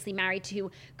previously married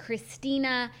to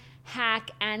Christina Hack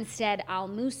Anstead Al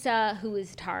Moussa, who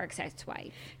is Tarek's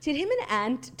ex-wife.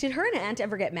 Did her and Aunt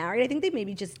ever get married? I think they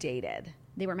maybe just dated.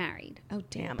 They were married. Oh,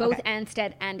 damn. Both okay.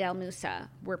 Anstead and El Moussa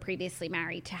were previously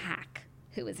married to Hack,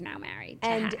 who is now married to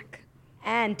Hack.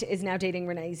 Aunt is now dating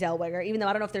Renee Zellweger, even though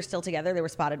I don't know if they're still together. They were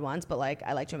spotted once, but like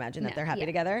I like to imagine that they're happy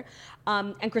together.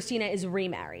 And Christina is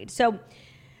remarried. So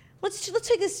let's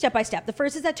take this step by step. The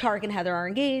first is that Tarek and Heather are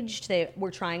engaged. They were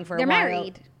trying for a while. They're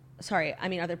married. Sorry, I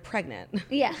mean, are they pregnant?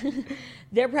 Yeah.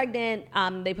 They're pregnant.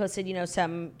 They posted,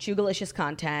 some Jugalicious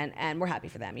content, and we're happy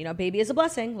for them. Baby is a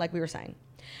blessing, like we were saying.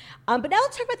 But now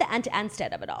let's talk about the Aunt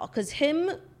Anstead of it all, because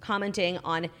him commenting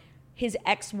on his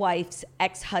ex-wife's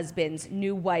ex-husband's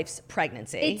new wife's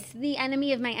pregnancy. It's the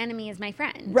enemy of my enemy is my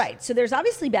friend. Right. So there's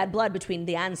obviously bad blood between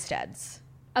the Ansteads.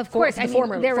 Of course,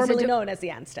 formerly known as the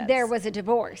Ansteads. There was a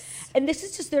divorce, and this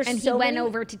is just he went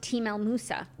over to Team El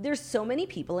Moussa. There's so many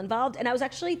people involved, and I was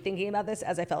actually thinking about this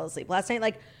as I fell asleep last night.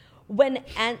 Like when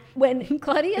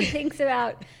Claudia thinks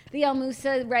about the El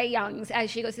Moussa Ray Youngs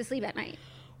as she goes to sleep at night.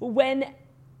 When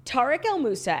Tarek El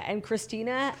Moussa and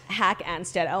Christina Hack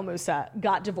Anstead El Moussa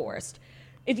got divorced,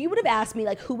 if you would have asked me,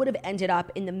 like, who would have ended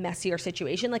up in the messier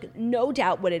situation, like, no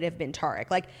doubt would it have been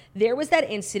Tarek. Like, there was that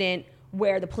incident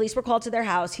where the police were called to their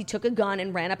house. He took a gun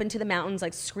and ran up into the mountains,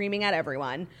 like, screaming at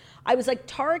everyone. I was like,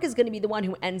 Tarek is going to be the one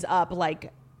who ends up,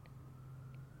 like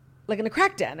in a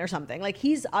crack den or something. Like,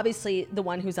 he's obviously the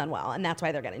one who's unwell, and that's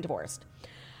why they're getting divorced.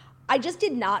 I just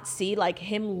did not see, like,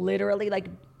 him literally, like,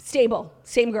 stable,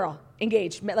 same girl,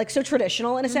 engaged, like, so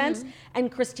traditional in a sense. And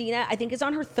Christina, I think, is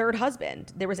on her third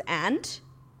husband. There was Aunt,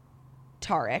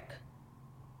 Tarek,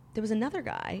 there was another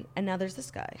guy, and now there's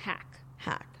this guy.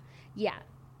 Hack. Yeah.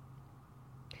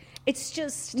 It's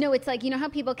just... No, it's like, how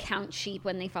people count sheep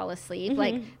when they fall asleep?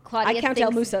 Like, Claudia I count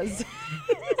El Moussas.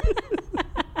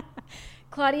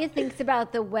 Claudia thinks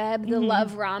about the web, the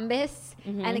love rhombus,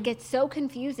 and it gets so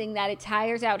confusing that it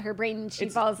tires out her brain and she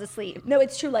falls asleip. No,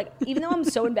 it's true. Like, even though I'm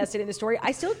so invested in the story,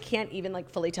 I still can't even, like,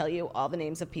 fully tell you all the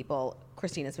names of people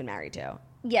Christina's been married to.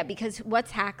 Yeah, because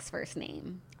what's Hack's first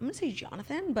name? I'm going to say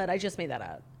Jonathan, but I just made that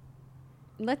up.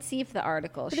 Let's see if the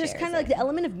article but shares there's kind of like the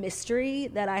element of mystery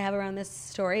that I have around this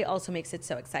story also makes it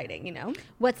so exciting,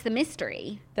 What's the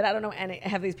mystery? That I don't know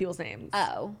have these people's names.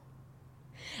 Oh.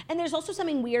 And there's also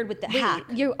something weird with the Hack.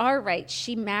 You are right.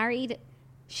 She married...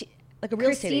 like a real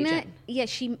estate agent. Yeah,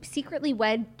 she secretly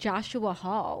wed Joshua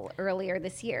Hall earlier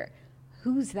this year.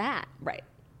 Who's that? Right.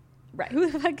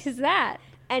 Who the fuck is that?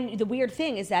 And the weird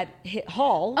thing is that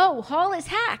Hall... Oh, Hall is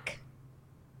Hack.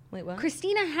 Wait, what?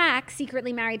 Christina Hack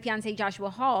secretly married fiancé Joshua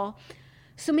Hall.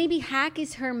 So maybe Hack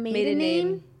is her maiden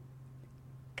name?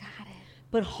 Got it.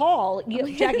 But Hall...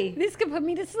 Jackie. This could put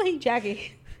me to sleep.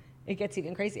 Jackie. It gets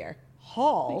even crazier.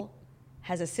 Hall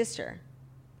has a sister.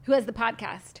 Who has the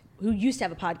podcast. Who used to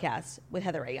have a podcast with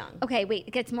Heather Ray Young. Okay, wait.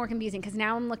 It gets more confusing because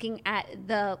now I'm looking at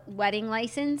the wedding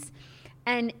license.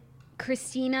 And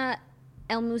Christina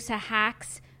El Moussa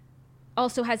Hacks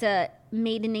also has a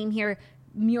maiden name here,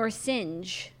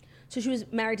 Mursinj. So she was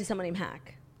married to someone named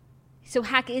Hack. So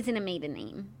Hack isn't a maiden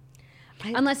name.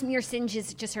 Unless Mursinj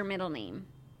is just her middle name.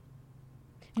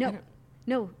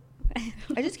 No.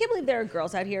 I just can't believe there are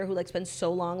girls out here who, like, spend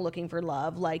so long looking for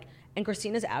love, like, And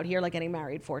Christina's out here like getting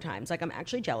married 4 times. Like, I'm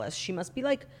actually jealous. She must be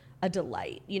like a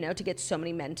delight, you know, to get so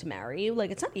many men to marry you.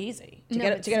 Like, it's not easy to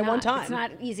get it one time. It's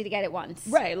not easy to get it once.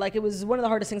 Right. Like, it was one of the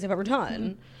hardest things I've ever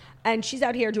done. And she's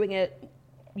out here doing it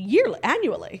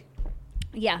annually.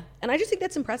 Yeah. And I just think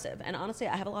that's impressive. And honestly,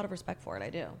 I have a lot of respect for it. I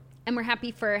do. And we're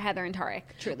happy for Heather and Tarek,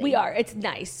 truly. We are. It's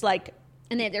nice. Like,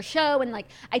 and they had their show, and like,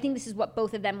 I think this is what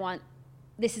both of them want.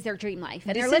 This is their dream life,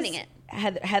 and they're living it.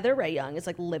 Heather Ray Young is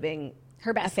like living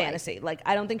her best fantasy. Like,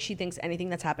 I don't think she thinks anything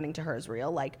that's happening to her is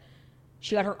real. Like,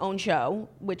 she got her own show,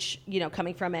 which, you know,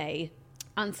 coming from a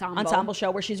ensemble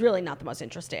show where she's really not the most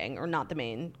interesting or not the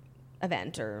main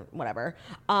event or whatever.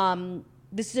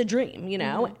 This is a dream, you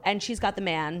know, and she's got the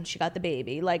man, she got the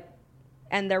baby, like,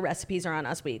 and their recipes are on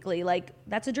Us Weekly. Like,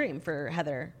 that's a dream for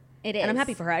Heather. It is. And I'm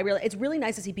happy for her. It's really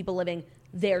nice to see people living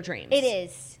their dreams. It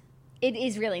is. It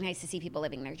is really nice to see people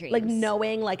living their dreams. Like,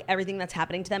 knowing, like, everything that's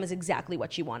happening to them is exactly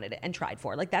what she wanted and tried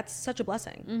for. Like, that's such a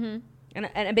blessing. And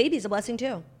a baby's a blessing,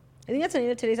 too. I think that's the name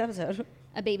of today's episode.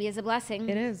 A baby is a blessing.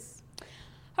 It is.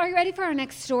 Are you ready for our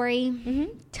next story?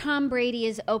 Tom Brady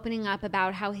is opening up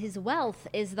about how his wealth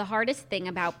is the hardest thing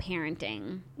about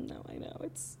parenting. No, I know.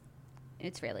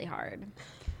 It's really hard.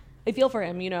 I feel for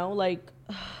him, you know, like,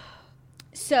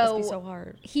 so it must be so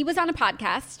hard. He was on a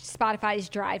podcast, Spotify's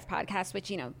Drive podcast, which,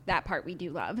 you know, that part we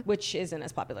do love. Which isn't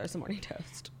as popular as the Morning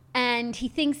Toast. And he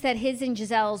thinks that his and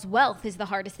Giselle's wealth is the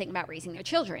hardest thing about raising their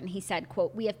children. He said,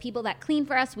 quote, "We have people that clean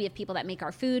for us. We have people that make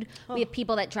our food. We have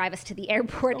people that drive us to the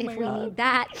airport if we need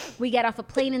that. We get off a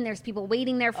plane and there's people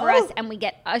waiting there for us, and we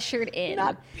get ushered in."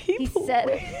 Not people he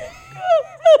said,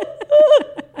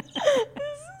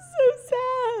 so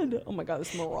sad. Oh my God,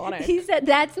 this is moronic. He said,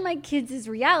 "That's my kids'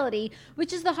 reality,"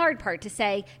 which is the hard part, to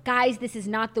say, guys, this is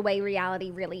not the way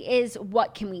reality really is.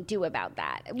 What can we do about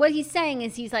that? What he's saying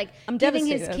is he's like giving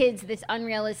his kids this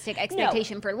unrealistic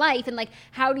expectation for life. And like,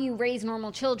 how do you raise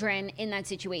normal children in that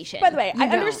situation? By the way, I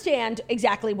understand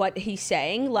exactly what he's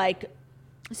saying. Like,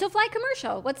 so fly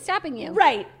commercial. What's stopping you?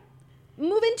 Right.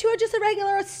 Move into just a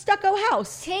regular stucco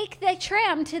house. Take the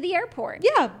tram to the airport.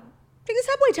 Yeah. Take the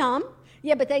subway, Tom.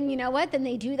 Yeah, but then you know what? Then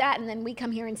they do that, and then we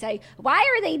come here and say, "Why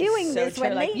are they doing this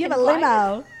when like, they you have a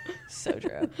limo?" So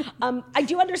true. I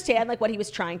do understand like what he was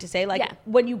trying to say. Like,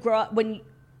 when you grow up,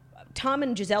 Tom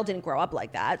and Giselle didn't grow up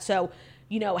like that, so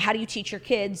you know, how do you teach your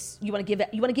kids? You want to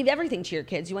give everything to your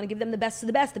kids. You want to give them the best of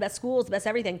the best schools, the best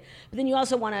everything. But then you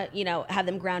also want to, you know, have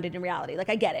them grounded in reality. Like,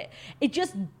 I get it.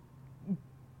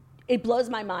 It blows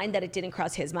my mind that it didn't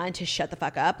cross his mind to shut the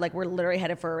fuck up. Like, we're literally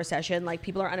headed for a recession. Like,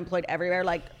 people are unemployed everywhere.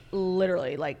 Like,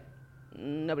 literally, like,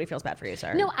 nobody feels bad for you,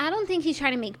 sir. No, I don't think he's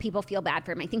trying to make people feel bad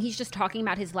for him. I think he's just talking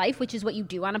about his life, which is what you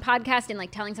do on a podcast, and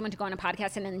like telling someone to go on a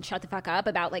podcast and then shut the fuck up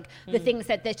about like the things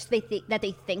that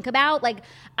they think about. Like,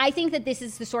 I think that this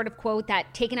is the sort of quote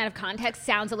that, taken out of context,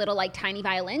 sounds a little like Tiny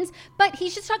Violins, but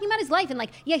he's just talking about his life. And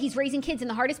like, yeah, he's raising kids, and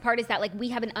the hardest part is that like we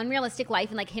have an unrealistic life.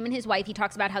 And like him and his wife, he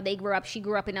talks about how they grew up. She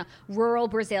grew up in a rural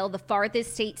Brazil, the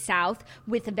farthest state south,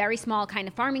 with a very small kind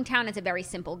of farming town as a very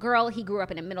simple girl. He grew up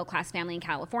in a middle class family in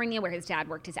California where his dad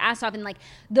worked his ass off, and like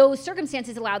those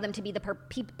circumstances allow them to be the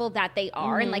people that they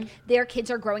are, and like their kids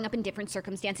are growing up in different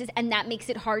circumstances, and that makes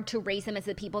it hard to raise them as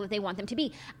the people that they want them to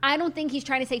be. I don't think he's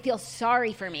trying to say feel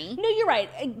sorry for me. No, you're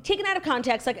right. Taken out of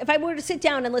context, like if I were to sit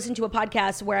down and listen to a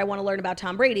podcast where I want to learn about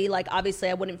Tom Brady, like obviously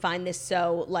I wouldn't find this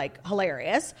so like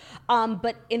hilarious,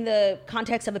 but in the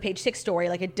context of a Page Six story,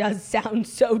 like it does sound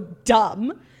so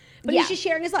dumb. But he's just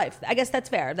sharing his life. I guess that's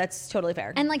fair. That's totally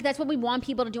fair. And like that's what we want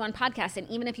people to do on podcasts. And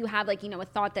even if you have like, you know, a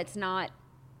thought that's not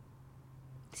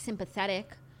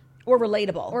sympathetic or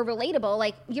relatable,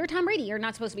 like you're Tom Brady. You're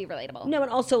not supposed to be relatable. No, and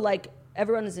also like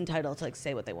everyone is entitled to like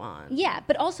say what they want. Yeah,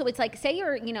 but also it's like, say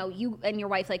you're, you know, you and your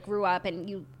wife like grew up and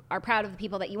you are proud of the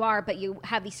people that you are, but you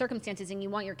have these circumstances and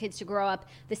you want your kids to grow up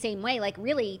the same way. Like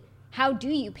really, how do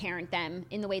you parent them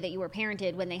in the way that you were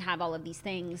parented when they have all of these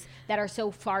things that are so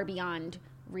far beyond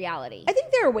reality? I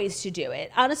think there are ways to do it.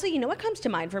 Honestly, you know what comes to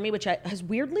mind for me, which has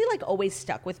weirdly like always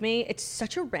stuck with me? It's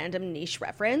such a random niche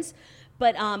reference,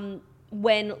 but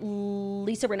when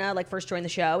Lisa Rinna like first joined the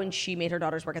show and she made her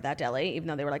daughters work at that deli, even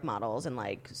though they were like models and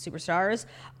like superstars,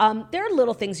 there are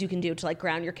little things you can do to like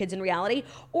ground your kids in reality,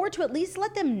 or to at least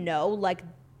let them know like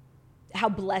how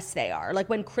blessed they are. Like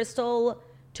when Crystal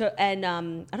I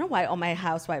don't know why all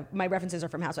my references are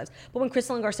from Housewives, but when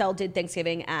Crystal and Garcelle did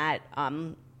Thanksgiving at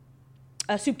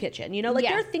a soup kitchen, you know, like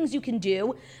there are things you can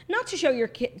do, not to show your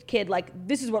kid like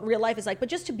this is what real life is like, but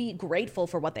just to be grateful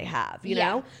for what they have, you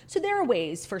know? So there are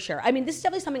ways for sure. I mean, this is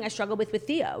definitely something I struggle with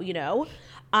Theo, you know?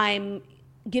 I'm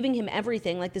giving him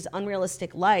everything, like this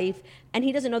unrealistic life, and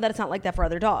he doesn't know that it's not like that for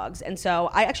other dogs. And so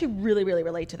I actually really, really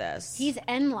relate to this. He's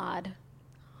Enlad.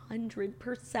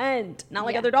 100%. Not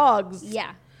like other dogs.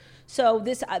 Yeah. So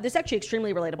this actually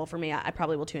extremely relatable for me. I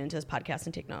probably will tune into this podcast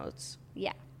and take notes.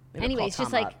 Yeah. Maybe Anyways, call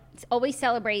just Tom like up. always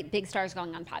celebrate big stars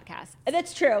going on podcasts.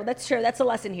 That's true. That's a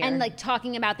lesson here. And like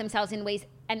talking about themselves in ways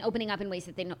and opening up in ways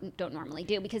that they don't normally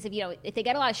do, because if they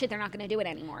get a lot of shit, they're not going to do it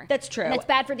anymore. That's true. And that's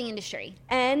bad for the industry.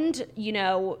 And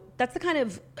that's the kind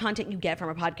of content you get from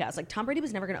a podcast. Like Tom Brady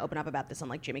was never going to open up about this on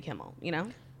like Jimmy Kimmel,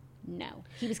 No,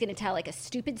 he was going to tell like a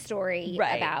stupid story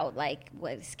about like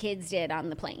what his kids did on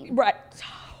the plane. Right.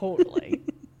 Totally.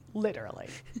 Literally.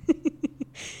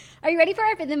 Are you ready for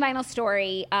our fifth and final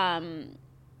story?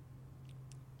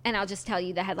 And I'll just tell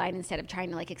you the headline instead of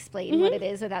trying to like explain what it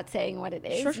is without saying what it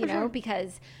is, Sure.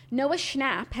 because Noah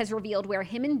Schnapp has revealed where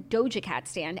him and Doja Cat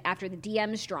stand after the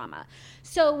DMs drama.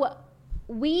 So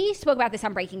we spoke about this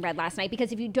on Breaking Bread last night,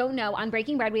 because if you don't know, on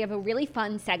Breaking Bread, we have a really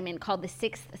fun segment called the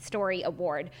Sixth Story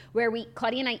Award, where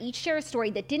Claudia and I each share a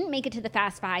story that didn't make it to the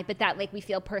Fast Five, but that like we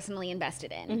feel personally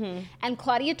invested in. Mm-hmm. And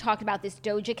Claudia talked about this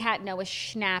Doja Cat, Noah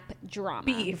Schnapp drama.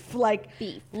 Beef.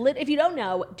 If you don't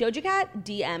know, Doja Cat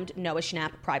DM'd Noah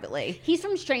Schnapp privately. He's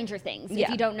from Stranger Things, if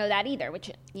you don't know that either,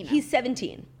 which, He's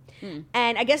 17.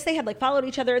 And I guess they had like followed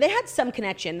each other. They had some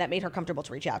connection that made her comfortable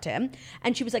to reach out to him.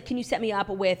 And she was like, can you set me up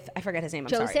with, I forget his name,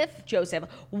 Joseph,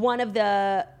 one of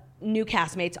the new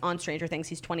castmates on Stranger Things.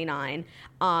 He's 29.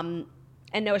 And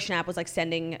Noah Schnapp was like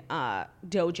sending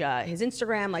Doja his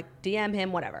Instagram, like DM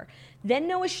him, whatever. Then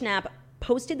Noah Schnapp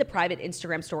posted the private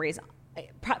Instagram stories,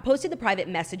 posted the private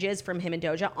messages from him and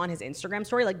Doja on his Instagram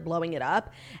story, like blowing it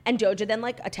up. And Doja then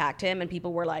like attacked him, and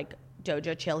people were like,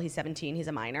 Doja, chill, he's 17, he's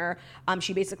a minor.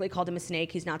 She basically called him a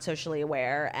snake, he's not socially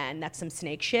aware, and that's some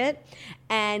snake shit.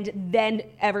 And then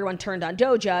everyone turned on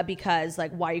Doja because,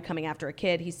 like, why are you coming after a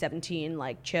kid? He's 17,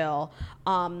 like, chill.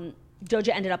 Doja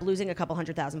ended up losing a couple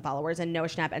 100,000 followers, and Noah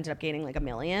Schnapp ended up gaining like 1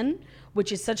 million,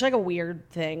 which is such like a weird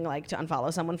thing, like to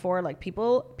unfollow someone for. Like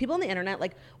people on the internet,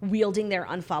 like wielding their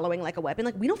unfollowing like a weapon.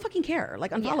 Like, we don't fucking care.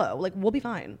 Like, unfollow. Like, we'll be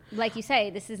fine. Like you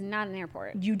say, this is not an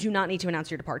airport. You do not need to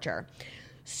announce your departure.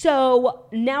 So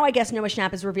now I guess Noah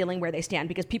Schnapp is revealing where they stand,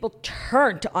 because people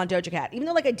turned on Doja Cat. Even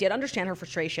though, like, I did understand her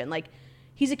frustration. Like,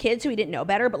 he's a kid, so he didn't know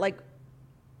better, but, like,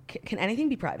 can anything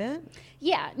be private?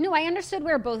 Yeah. No, I understood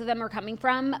where both of them were coming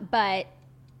from, but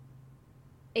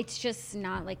it's just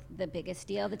not, like, the biggest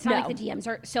deal. It's not like the DMs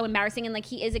are so embarrassing, and, like,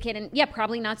 he is a kid, and, yeah,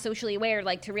 probably not socially aware,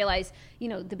 like, to realize,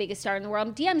 the biggest star in the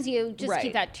world DMs you, just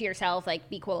keep that to yourself, like,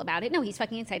 be cool about it. No, he's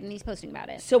fucking excited, and he's posting about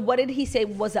it. So what did he say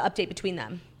was the update between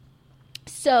them?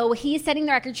 So he's setting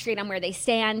the record straight on where they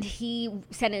stand. He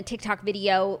sent a TikTok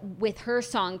video with her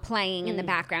song playing in the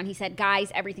background. He said,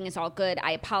 guys, everything is all good.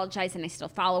 I apologize, and I still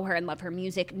follow her and love her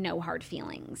music. No hard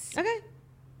feelings. Okay.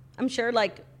 I'm sure,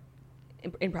 like,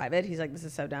 in private, he's like, this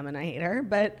is so dumb and I hate her.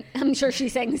 But I'm sure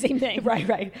she's saying the same thing.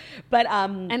 Right. But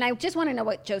and I just want to know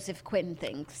what Joseph Quinn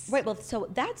thinks. Right. Well, so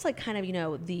that's like kind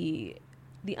of, the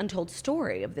untold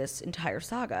story of this entire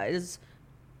saga is,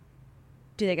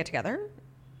 do they get together?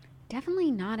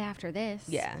 Definitely not after this.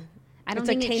 Yeah. I don't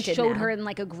think it showed her in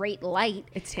like a great light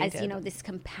as, this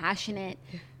compassionate,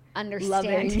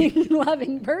 understanding,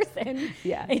 loving person.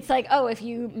 Yeah. It's like, oh, if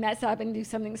you mess up and do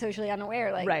something socially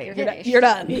unaware, like, right. you're finished. You're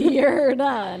done. You're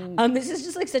done. This is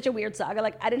just like such a weird saga.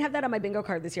 Like, I didn't have that on my bingo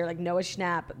card this year. Like, Noah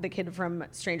Schnapp, the kid from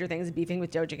Stranger Things, beefing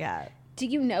with Doja Cat. Do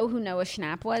you know who Noah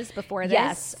Schnapp was before this?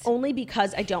 Yes, only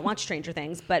because I don't watch Stranger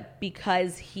Things, but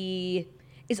because he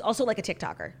is also like a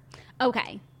TikToker.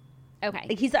 Okay.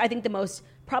 Like, he's, I think,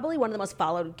 probably one of the most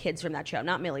followed kids from that show.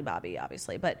 Not Millie Bobby,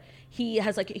 obviously, but he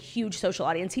has like a huge social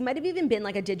audience. He might have even been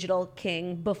like a digital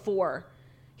king before.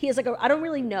 He has like I don't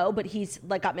really know, but he's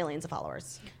like got millions of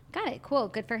followers. Got it. Cool.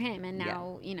 Good for him. And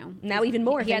now, now even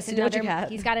more. He has Doja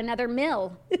Cat. He's got another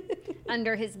mill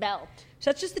under his belt. So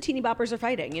that's just the teeny boppers are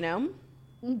fighting,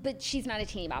 But she's not a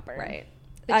teeny bopper. Right.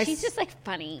 But she's just like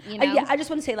funny, Yeah, I just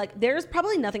want to say, like, there's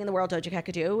probably nothing in the world Doja Cat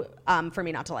could do for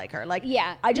me not to like her. Like,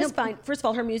 yeah, I just find, first of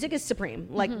all, her music is supreme.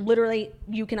 Like, literally,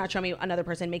 you cannot show me another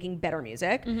person making better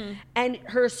music. And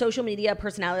her social media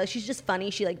personality, like, she's just funny.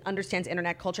 She like understands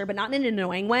internet culture, but not in an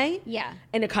annoying way. Yeah,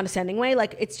 in a condescending way.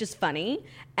 Like, it's just funny.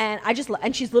 And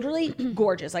and she's literally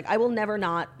gorgeous. Like, I will never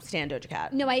not stand Doja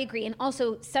Cat. No, I agree. And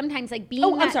also sometimes like being.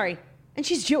 I'm sorry. And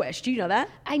she's Jewish. Do you know that?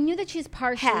 I knew that she's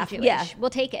partially Jewish. Yeah. We'll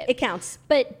take it. It counts.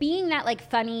 But being that like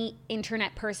funny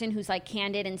internet person who's like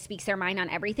candid and speaks their mind on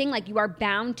everything, like you are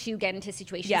bound to get into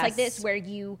situations like this where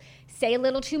you say a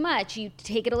little too much, you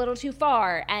take it a little too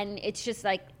far, and it's just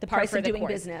like the price of doing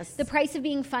business. The price of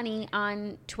being funny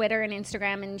on Twitter and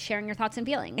Instagram and sharing your thoughts and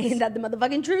feelings. Ain't that the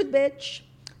motherfucking truth, bitch?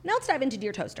 Now let's dive into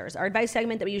Dear Toasters, our advice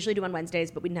segment that we usually do on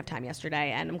Wednesdays, but we didn't have time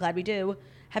yesterday, and I'm glad we do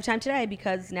have time today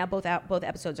because now both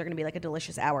episodes are going to be like a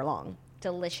delicious hour long.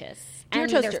 Delicious. Dear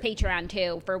and Toaster. There's Patreon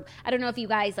too. For I don't know if you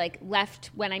guys like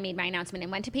left when I made my announcement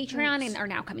and went to Patreon and are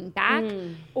now coming back,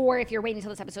 or if you're waiting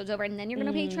until this episode's over and then you're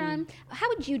going to Patreon. How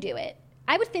would you do it?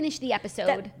 I would finish the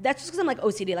episode. That's just because I'm like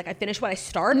OCD. Like I finish what I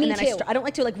start, Me and then too. I don't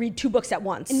like to like read 2 books at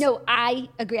once. No, I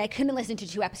agree. I couldn't listen to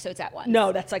 2 episodes at once.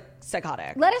 No, that's like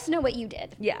psychotic. Let us know what you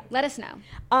did. Yeah. Let us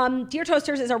know. Dear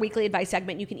Toasters is our weekly advice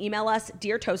segment. You can email us,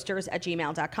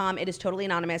 deartoasters@gmail.com. It is totally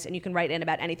anonymous, and you can write in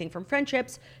about anything from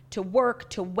friendships to work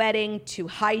to wedding to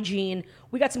hygiene.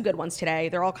 We got some good ones today.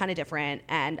 They're all kind of different,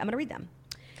 and I'm going to read them.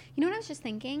 You know what I was just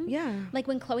thinking? Yeah. Like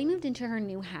when Chloe moved into her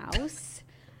new house,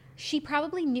 she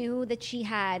probably knew that she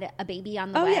had a baby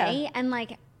on the way. Yeah. And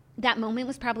like that moment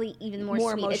was probably even more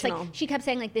sweet. emotional. It's like she kept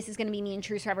saying like, this is going to be me and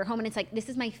True's forever home. And it's like, this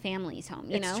is my family's home,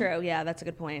 you know? It's true. Yeah, that's a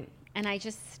good point. And I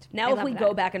just... Now, I if love we that.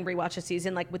 go back and rewatch a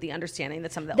season, like with the understanding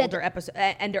that some of the older episodes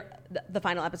and the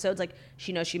final episodes, like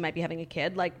she knows she might be having a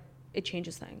kid, like it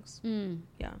changes things.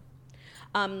 Yeah.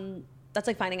 That's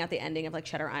like finding out the ending of like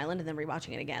Shutter Island and then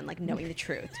rewatching it again, like knowing the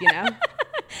truth, you know?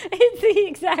 It's the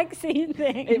exact same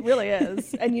thing. It really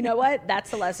is. And you know what?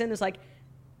 That's the lesson is like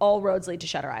all roads lead to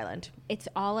Shutter Island. It's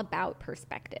all about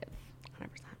perspective. 100%.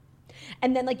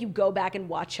 And then like you go back and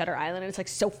watch Shutter Island and it's like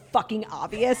so fucking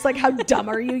obvious. Like how dumb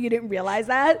are you? You didn't realize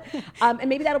that. And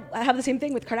maybe that'll have the same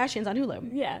thing with Kardashians on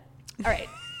Hulu. Yeah. All right.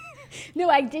 No,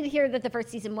 I did hear that the first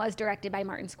season was directed by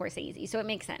Martin Scorsese, so it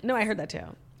makes sense. No, I heard that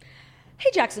too. Hey,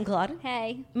 Jackson Claude.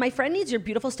 Hey. My friend needs your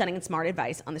beautiful, stunning, and smart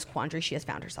advice on this quandary she has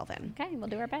found herself in. Okay, we'll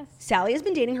do our best. Sally has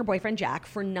been dating her boyfriend, Jack,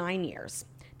 for 9 years.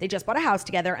 They just bought a house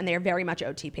together, and they are very much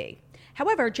OTP.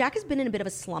 However, Jack has been in a bit of a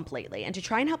slump lately, and to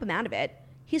try and help him out of it,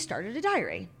 he has started a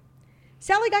diary.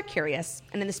 Sally got curious,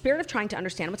 and in the spirit of trying to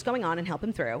understand what's going on and help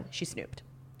him through, she snooped.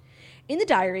 In the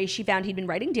diary, she found he'd been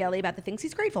writing daily about the things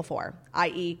he's grateful for,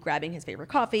 i.e. grabbing his favorite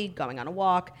coffee, going on a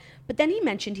walk, but then he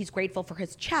mentioned he's grateful for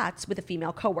his chats with a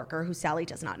female coworker who Sally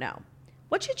does not know.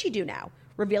 What should she do now?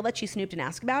 Reveal that she snooped and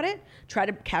ask about it? Try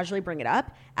to casually bring it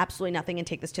up? Absolutely nothing and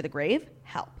take this to the grave?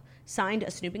 Help. Signed,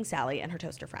 a snooping Sally and her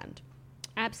toaster friend.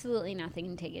 Absolutely nothing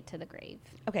and take it to the grave.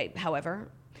 Okay, however...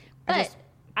 But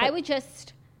I would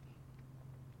just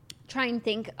try and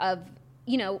think of,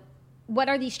 you know, what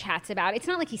are these chats about? It's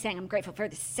not like he's saying, I'm grateful for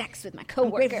the sex with my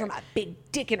coworker. I'm grateful for my big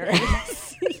dick in her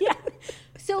ass. Yeah.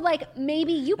 So like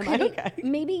maybe you could okay?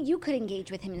 maybe you could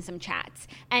engage with him in some chats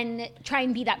and try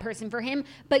and be that person for him,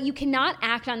 but you cannot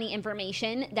act on the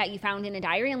information that you found in a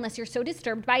diary unless you're so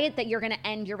disturbed by it that you're going to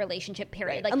end your relationship,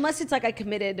 period. Right. Like, unless it's like I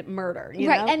committed murder, you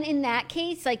right. know? And in that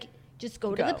case, like just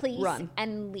go to the police run.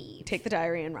 and leave. Take the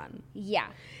diary and run. Yeah.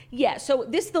 Yeah, so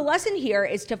the lesson here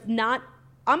is to not...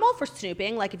 I'm all for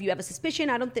snooping. Like, if you have a suspicion,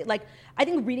 I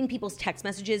think reading people's text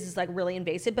messages is, like, really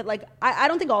invasive. But, like, I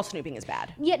don't think all snooping is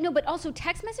bad. Yeah, no, but also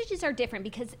text messages are different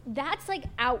because that's, like,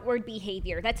 outward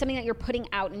behavior. That's something that you're putting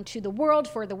out into the world,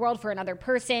 for another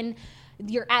person.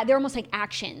 They're almost like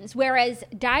actions. Whereas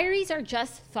diaries are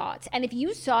just thoughts. And if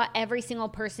you saw every single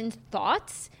person's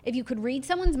thoughts, if you could read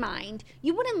someone's mind,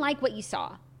 you wouldn't like what you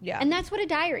saw. Yeah. And that's what a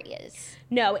diary is.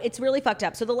 No, it's really fucked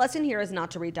up. So the lesson here is not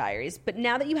to read diaries. But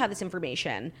now that you have this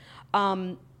information,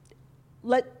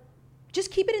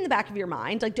 just keep it in the back of your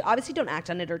mind. Like, obviously don't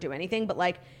act on it or do anything. But,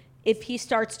 like, if he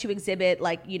starts to exhibit,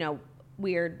 like, you know,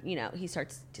 weird, you know, he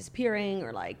starts disappearing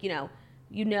or, like, you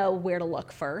know where to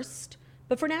look first.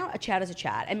 But for now, a chat is a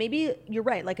chat. And maybe you're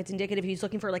right. Like, it's indicative he's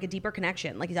looking for, like, a deeper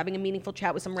connection. Like, he's having a meaningful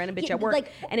chat with some random bitch at work.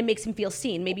 Like, and it makes him feel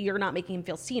seen. Maybe you're not making him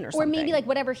feel seen or something. Or maybe, like,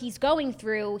 whatever he's going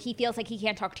through, he feels like he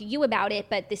can't talk to you about it,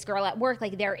 but this girl at work,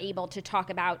 like, they're able to talk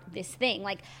about this thing.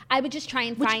 Like, I would just try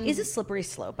and find... Which is a slippery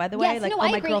slope, by the way. Yes, like, no, oh,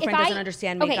 I my agree. girlfriend doesn't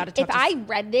understand me. Okay, Got to talk if I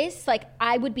read this, like,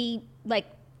 I would be, like,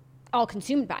 all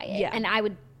consumed by it. Yeah. And I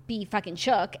would be fucking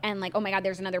shook and, like, oh, my God,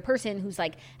 there's another person who's,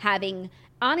 like, having,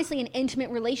 honestly, an intimate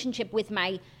relationship with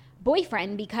my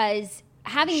boyfriend because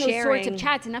having those sorts of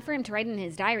chats, enough for him to write in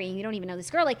his diary and you don't even know this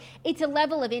girl, like, it's a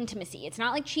level of intimacy. It's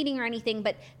not like cheating or anything,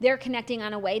 but they're connecting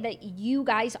on a way that you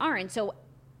guys aren't. So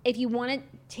if you want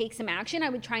to take some action, I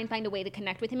would try and find a way to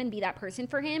connect with him and be that person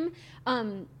for him,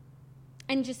 and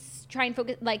just try and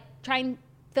focus, like, try and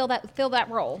fill that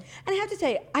role. And I have to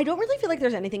say, I don't really feel like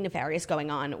there's anything nefarious going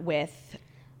on with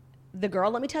the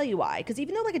girl. Let me tell you why. Because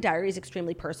even though, like, a diary is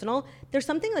extremely personal, there's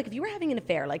something, like, if you were having an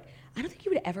affair, like, I don't think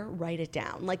you would ever write it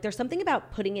down. Like, there's something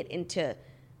about putting it into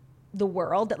the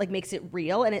world that, like, makes it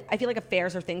real. And I feel like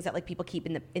affairs are things that, like, people keep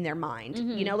in their mind.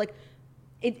 You know, like,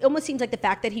 it almost seems like the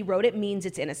fact that he wrote it means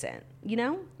it's innocent, you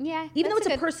know? Yeah. Even though it's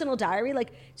a personal diary,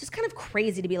 like, it's just kind of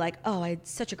crazy to be like, oh, I had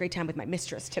such a great time with my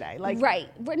mistress today. Like, right.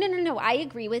 No. I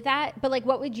agree with that. But, like,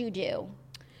 what would you do?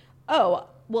 Oh,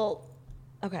 well,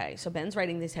 okay. So Ben's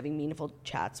writing these having meaningful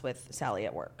chats with Sally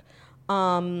at work.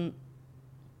 I'd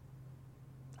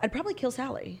probably kill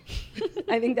Sally.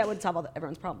 I think that would solve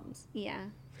everyone's problems. Yeah.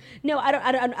 No,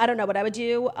 I don't know what I would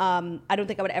do. I don't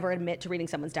think I would ever admit to reading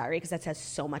someone's diary because that says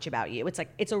so much about you. It's like,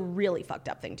 it's a really fucked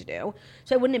up thing to do.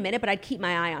 So I wouldn't admit it, but I'd keep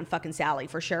my eye on fucking Sally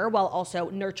for sure, while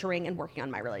also nurturing and working on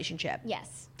my relationship.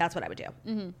 Yes. That's what I would do.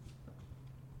 Mm-hmm.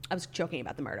 I was joking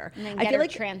about the murder. And then I get feel her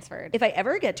like transferred. If I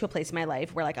ever get to a place in my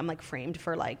life where like I'm like framed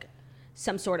for like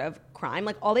some sort of crime,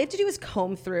 like all they have to do is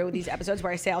comb through these episodes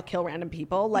where I say I'll kill random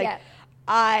people. Like, yeah.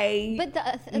 I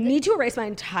need to erase my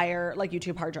entire like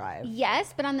YouTube hard drive.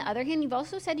 Yes, but on the other hand, you've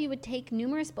also said you would take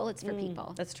numerous bullets for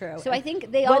people. That's true. So I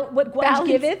think they what Gwen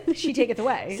giveth, she taketh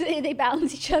away. So they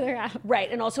balance each other out.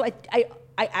 Right. And also I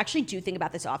actually do think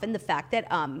about this often. The fact that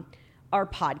our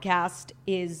podcast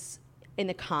is in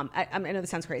the I know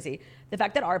this sounds crazy. The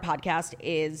fact that our podcast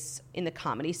is in the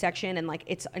comedy section and like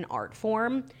it's an art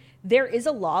form, there is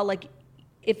a law, like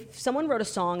if someone wrote a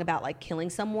song about like killing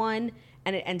someone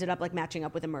and it ended up like matching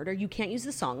up with a murder, you can't use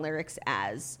the song lyrics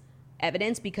as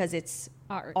evidence because it's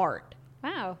art.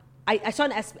 Wow. I saw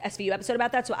an SVU episode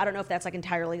about that, so I don't know if that's like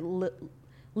entirely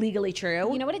legally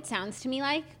true. You know what it sounds to me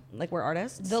like? Like we're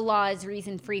artists? The law is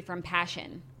reason free from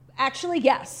passion. Actually,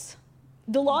 yes.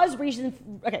 The law is reason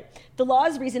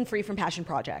free from passion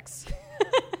projects.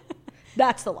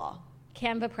 That's the law.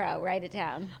 Canva Pro, write it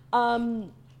down.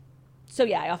 So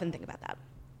yeah, I often think about that.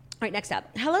 All right, next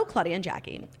up. Hello, Claudia and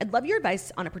Jackie. I'd love your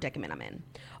advice on a predicament I'm in.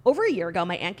 Over a year ago,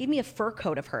 my aunt gave me a fur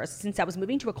coat of hers since I was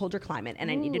moving to a colder climate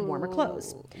and I needed warmer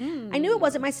clothes. I knew it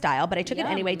wasn't my style, but I took it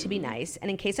anyway to be nice.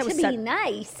 And in case I was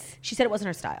nice. She said it wasn't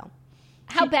her style.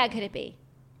 How bad could it be?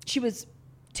 She was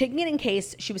taking it in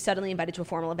case she was suddenly invited to a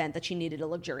formal event that she needed a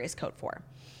luxurious coat for.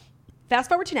 Fast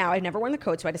forward to now, I've never worn the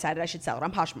coat, so I decided I should sell it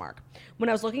on Poshmark. When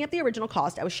I was looking at the original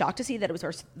cost, I was shocked to see that it was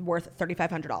worth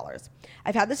 $3,500.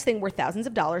 I've had this thing worth thousands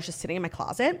of dollars just sitting in my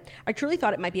closet. I truly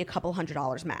thought it might be a couple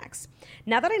 $100s max.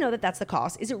 Now that I know that that's the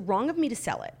cost, is it wrong of me to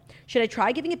sell it? Should I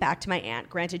try giving it back to my aunt?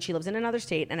 Granted, she lives in another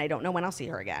state, and I don't know when I'll see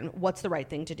her again. What's the right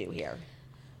thing to do here?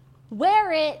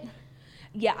 Wear it.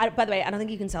 Yeah, by the way, I don't think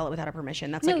you can sell it without her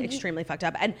permission. That's like extremely fucked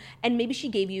up. And maybe she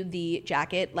gave you the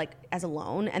jacket like as a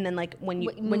loan, and then like when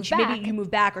you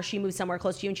move back or she moves somewhere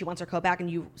close to you and she wants her coat back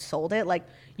and you sold it, like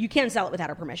you can't sell it without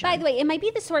her permission. By the way, it might be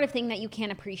the sort of thing that you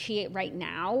can't appreciate right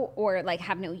now or like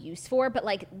have no use for, but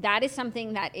like that is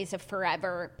something that is a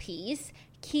forever piece.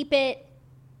 Keep it.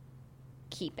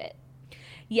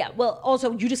 Yeah, well,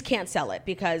 also you just can't sell it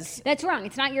because that's wrong.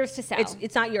 It's not yours to sell.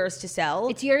 It's not yours to sell.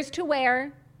 It's yours to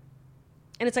wear.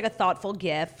 And it's like a thoughtful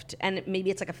gift, and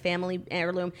maybe it's like a family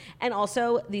heirloom. And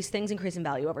also, these things increase in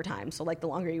value over time. So, like, the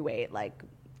longer you wait, like,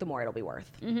 the more it'll be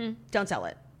worth. Mm-hmm. Don't sell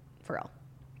it, for real.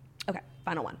 Okay,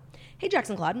 final one. Hey,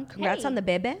 Jackson Claude, congrats on the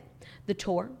bebe, the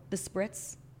tour, the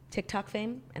spritz, TikTok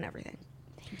fame, and everything.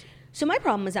 Thank you. So my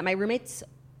problem is that my roommates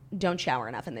don't shower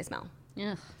enough and they smell.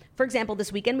 Ugh. For example,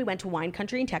 this weekend we went to wine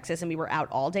country in Texas and we were out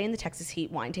all day in the Texas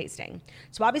heat wine tasting.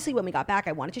 So obviously when we got back,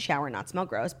 I wanted to shower and not smell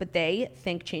gross, but they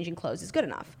think changing clothes is good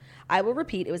enough. I will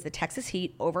repeat, it was the Texas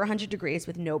heat, over 100 degrees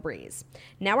with no breeze.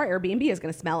 Now our Airbnb is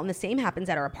going to smell, and the same happens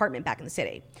at our apartment back in the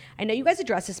city. I know you guys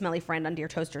addressed a smelly friend on Dear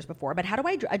Toasters before, but how do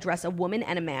I address a woman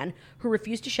and a man who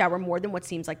refuse to shower more than what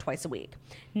seems like twice a week?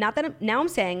 Now I'm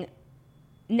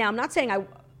not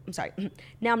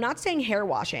saying hair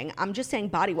washing. I'm just saying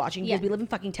body washing because we live in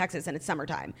fucking Texas and it's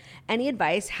summertime. Any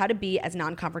advice how to be as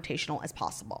non-confrontational as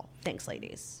possible? Thanks,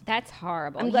 ladies. That's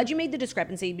horrible. I'm glad you made the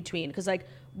discrepancy between, because like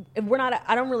if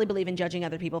I don't really believe in judging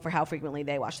other people for how frequently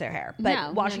they wash their hair.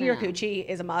 But washing your coochie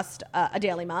is a must, a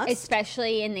daily must.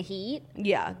 Especially in the heat.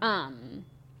 Yeah.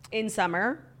 In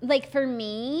summer. Like for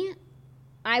me,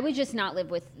 I would just not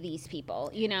live with these people,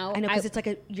 you know? I know, because it's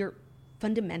like you're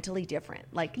fundamentally different.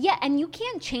 Like, yeah, and you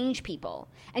can't change people.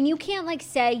 And you can't like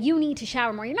say you need to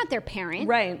shower more. You're not their parent.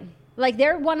 Right. Like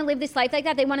they want to live this life like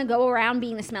that. They want to go around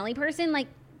being the smelly person. Like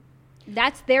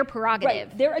that's their prerogative.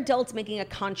 Right. They're adults making a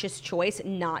conscious choice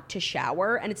not to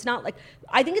shower. And it's not like,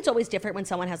 I think it's always different when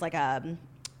someone has like a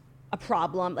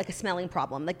problem, like a smelling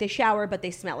problem. Like they shower, but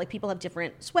they smell. Like people have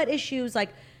different sweat issues. Like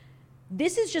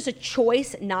this is just a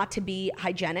choice not to be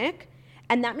hygienic.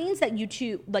 And that means that you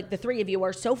two, like the three of you,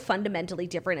 are so fundamentally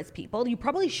different as people. You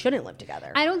probably shouldn't live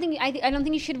together. I don't think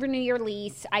you should renew your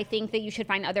lease. I think that you should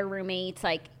find other roommates.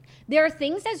 Like there are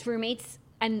things as roommates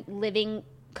and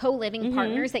co-living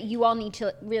partners that you all need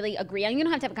to really agree on. You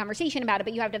don't have to have a conversation about it,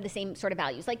 but you have to have the same sort of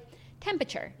values. Like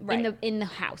temperature Right. in the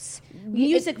house.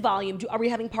 Music volume. Are we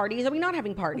having parties? Are we not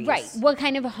having parties? Right. What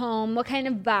kind of home? What kind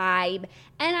of vibe?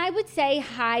 And I would say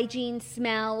hygiene,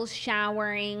 smells,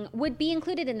 showering would be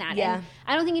included in that. Yeah. And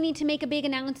I don't think you need to make a big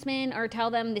announcement or tell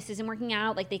them this isn't working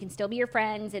out. Like, they can still be your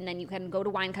friends, and then you can go to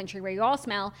wine country where you all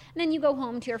smell, and then you go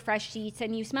home to your fresh sheets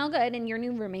and you smell good, and your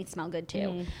new roommates smell good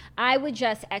too. I would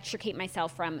just extricate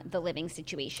myself from the living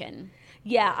situation.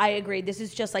 Yeah, I agree. This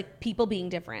is just like people being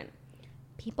different.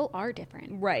 People are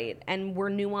different. Right. And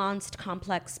we're nuanced,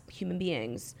 complex human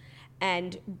beings.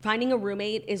 And finding a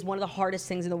roommate is one of the hardest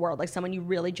things in the world. Like, someone you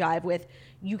really jive with.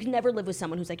 You can never live with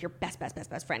someone who's like your best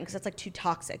friend, because that's like too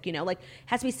toxic, you know? Like, it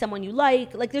has to be someone you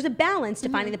like. Like, there's a balance to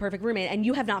finding the perfect roommate, and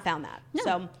you have not found that. No,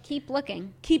 So keep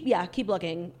looking. keep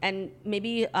looking. And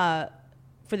maybe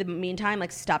for the meantime,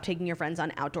 like, stop taking your friends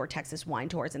on outdoor Texas wine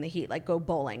tours in the heat. Like, go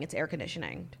bowling. It's air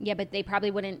conditioning. Yeah, but they probably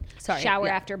wouldn't yeah. shower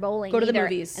after bowling. Go to the either,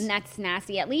 movies. And that's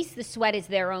nasty. At least the sweat is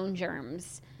their own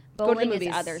germs. Go to the Bowling is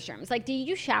movies. other germs. Like, did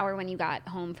you shower when you got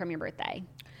home from your birthday?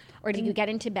 Or did you get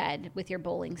into bed with your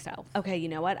bowling self? Okay, you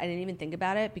know what? I didn't even think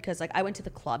about it because, like, I went to the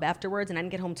club afterwards and I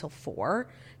didn't get home till 4.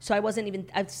 So I was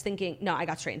thinking, no, I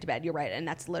got straight into bed. You're right. And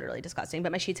that's literally disgusting.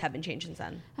 But my sheets have been changed since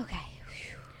then. Okay.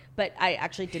 But I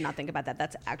actually did not think about that.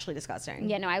 That's actually disgusting.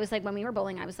 Yeah, no, I was like, when we were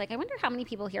bowling, I was like, I wonder how many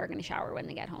people here are going to shower when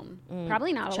they get home.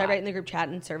 Probably not a Should lot. I write in the group chat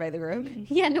and survey the group?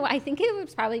 Yeah, no, I think it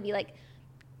would probably be like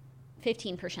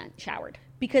 15% showered.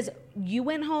 Because you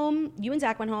went home, you and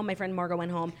Zach went home, my friend Margot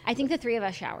went home. I think the 3 of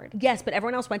us showered. Yes, but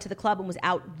everyone else went to the club and was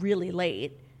out really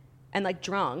late and, like,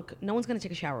 drunk. No one's going to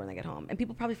take a shower when they get home. And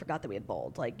people probably forgot that we had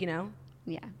bowled, like, you know?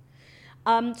 Yeah.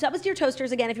 So that was Dear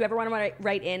Toasters. Again, if you ever want to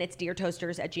write in, it's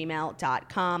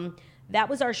deartoasters@gmail.com. That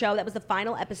was our show. That was the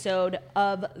final episode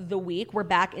of the week. We're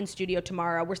back in studio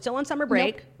tomorrow. We're still on summer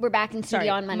break. Nope, we're back in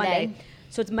studio on Monday.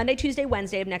 So it's Monday, Tuesday,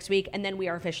 Wednesday of next week, and then we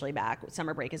are officially back.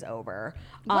 Summer break is over.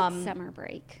 What summer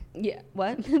break? Yeah,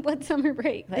 what? What summer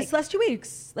break? Like, This last 2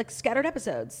 weeks, like scattered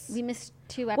episodes. we missed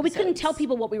 2 episodes. Well, we couldn't tell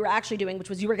people what we were actually doing, which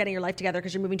was you were getting your life together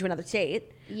because you're moving to another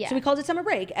state. Yeah. So we called it summer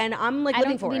break, and I'm like I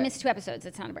living don't. for We it. missed 2 episodes.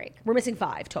 It's not a break, We're missing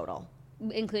 5 total.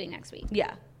 including next week.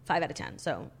 Yeah, 5 out of 10.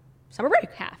 So summer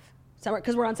break. Half. Summer,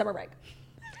 because we're on summer break.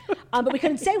 But we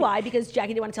couldn't say why because Jackie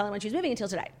didn't want to tell anyone she was moving until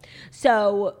today.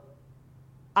 So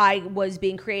I was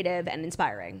being creative and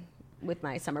inspiring with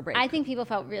my summer break. I think people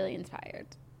felt really inspired.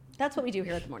 That's what we do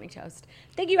here at The Morning Toast.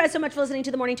 Thank you guys so much for listening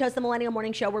to The Morning Toast, the Millennial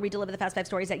Morning Show, where we deliver the fast 5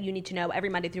 stories that you need to know every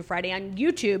Monday through Friday on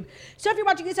YouTube. So if you're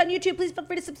watching this on YouTube, please feel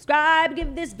free to subscribe,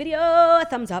 give this video a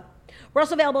thumbs up. We're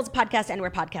also available as a podcast anywhere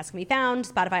podcasts can be found: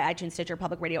 Spotify, iTunes, Stitcher,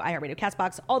 Public Radio, iHeartRadio,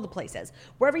 CastBox, all the places.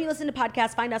 Wherever you listen to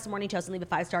podcasts, find us The Morning Toast and leave a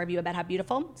 5-star review about how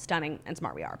beautiful, stunning, and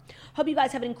smart we are. Hope you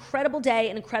guys have an incredible day,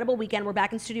 an incredible weekend. We're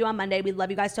back in studio on Monday. We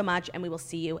love you guys so much, and we will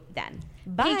see you then.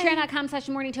 Bye.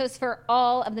 Patreon.com/morningtoast for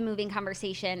all of the moving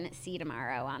conversation. See you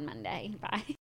tomorrow on Monday. Bye.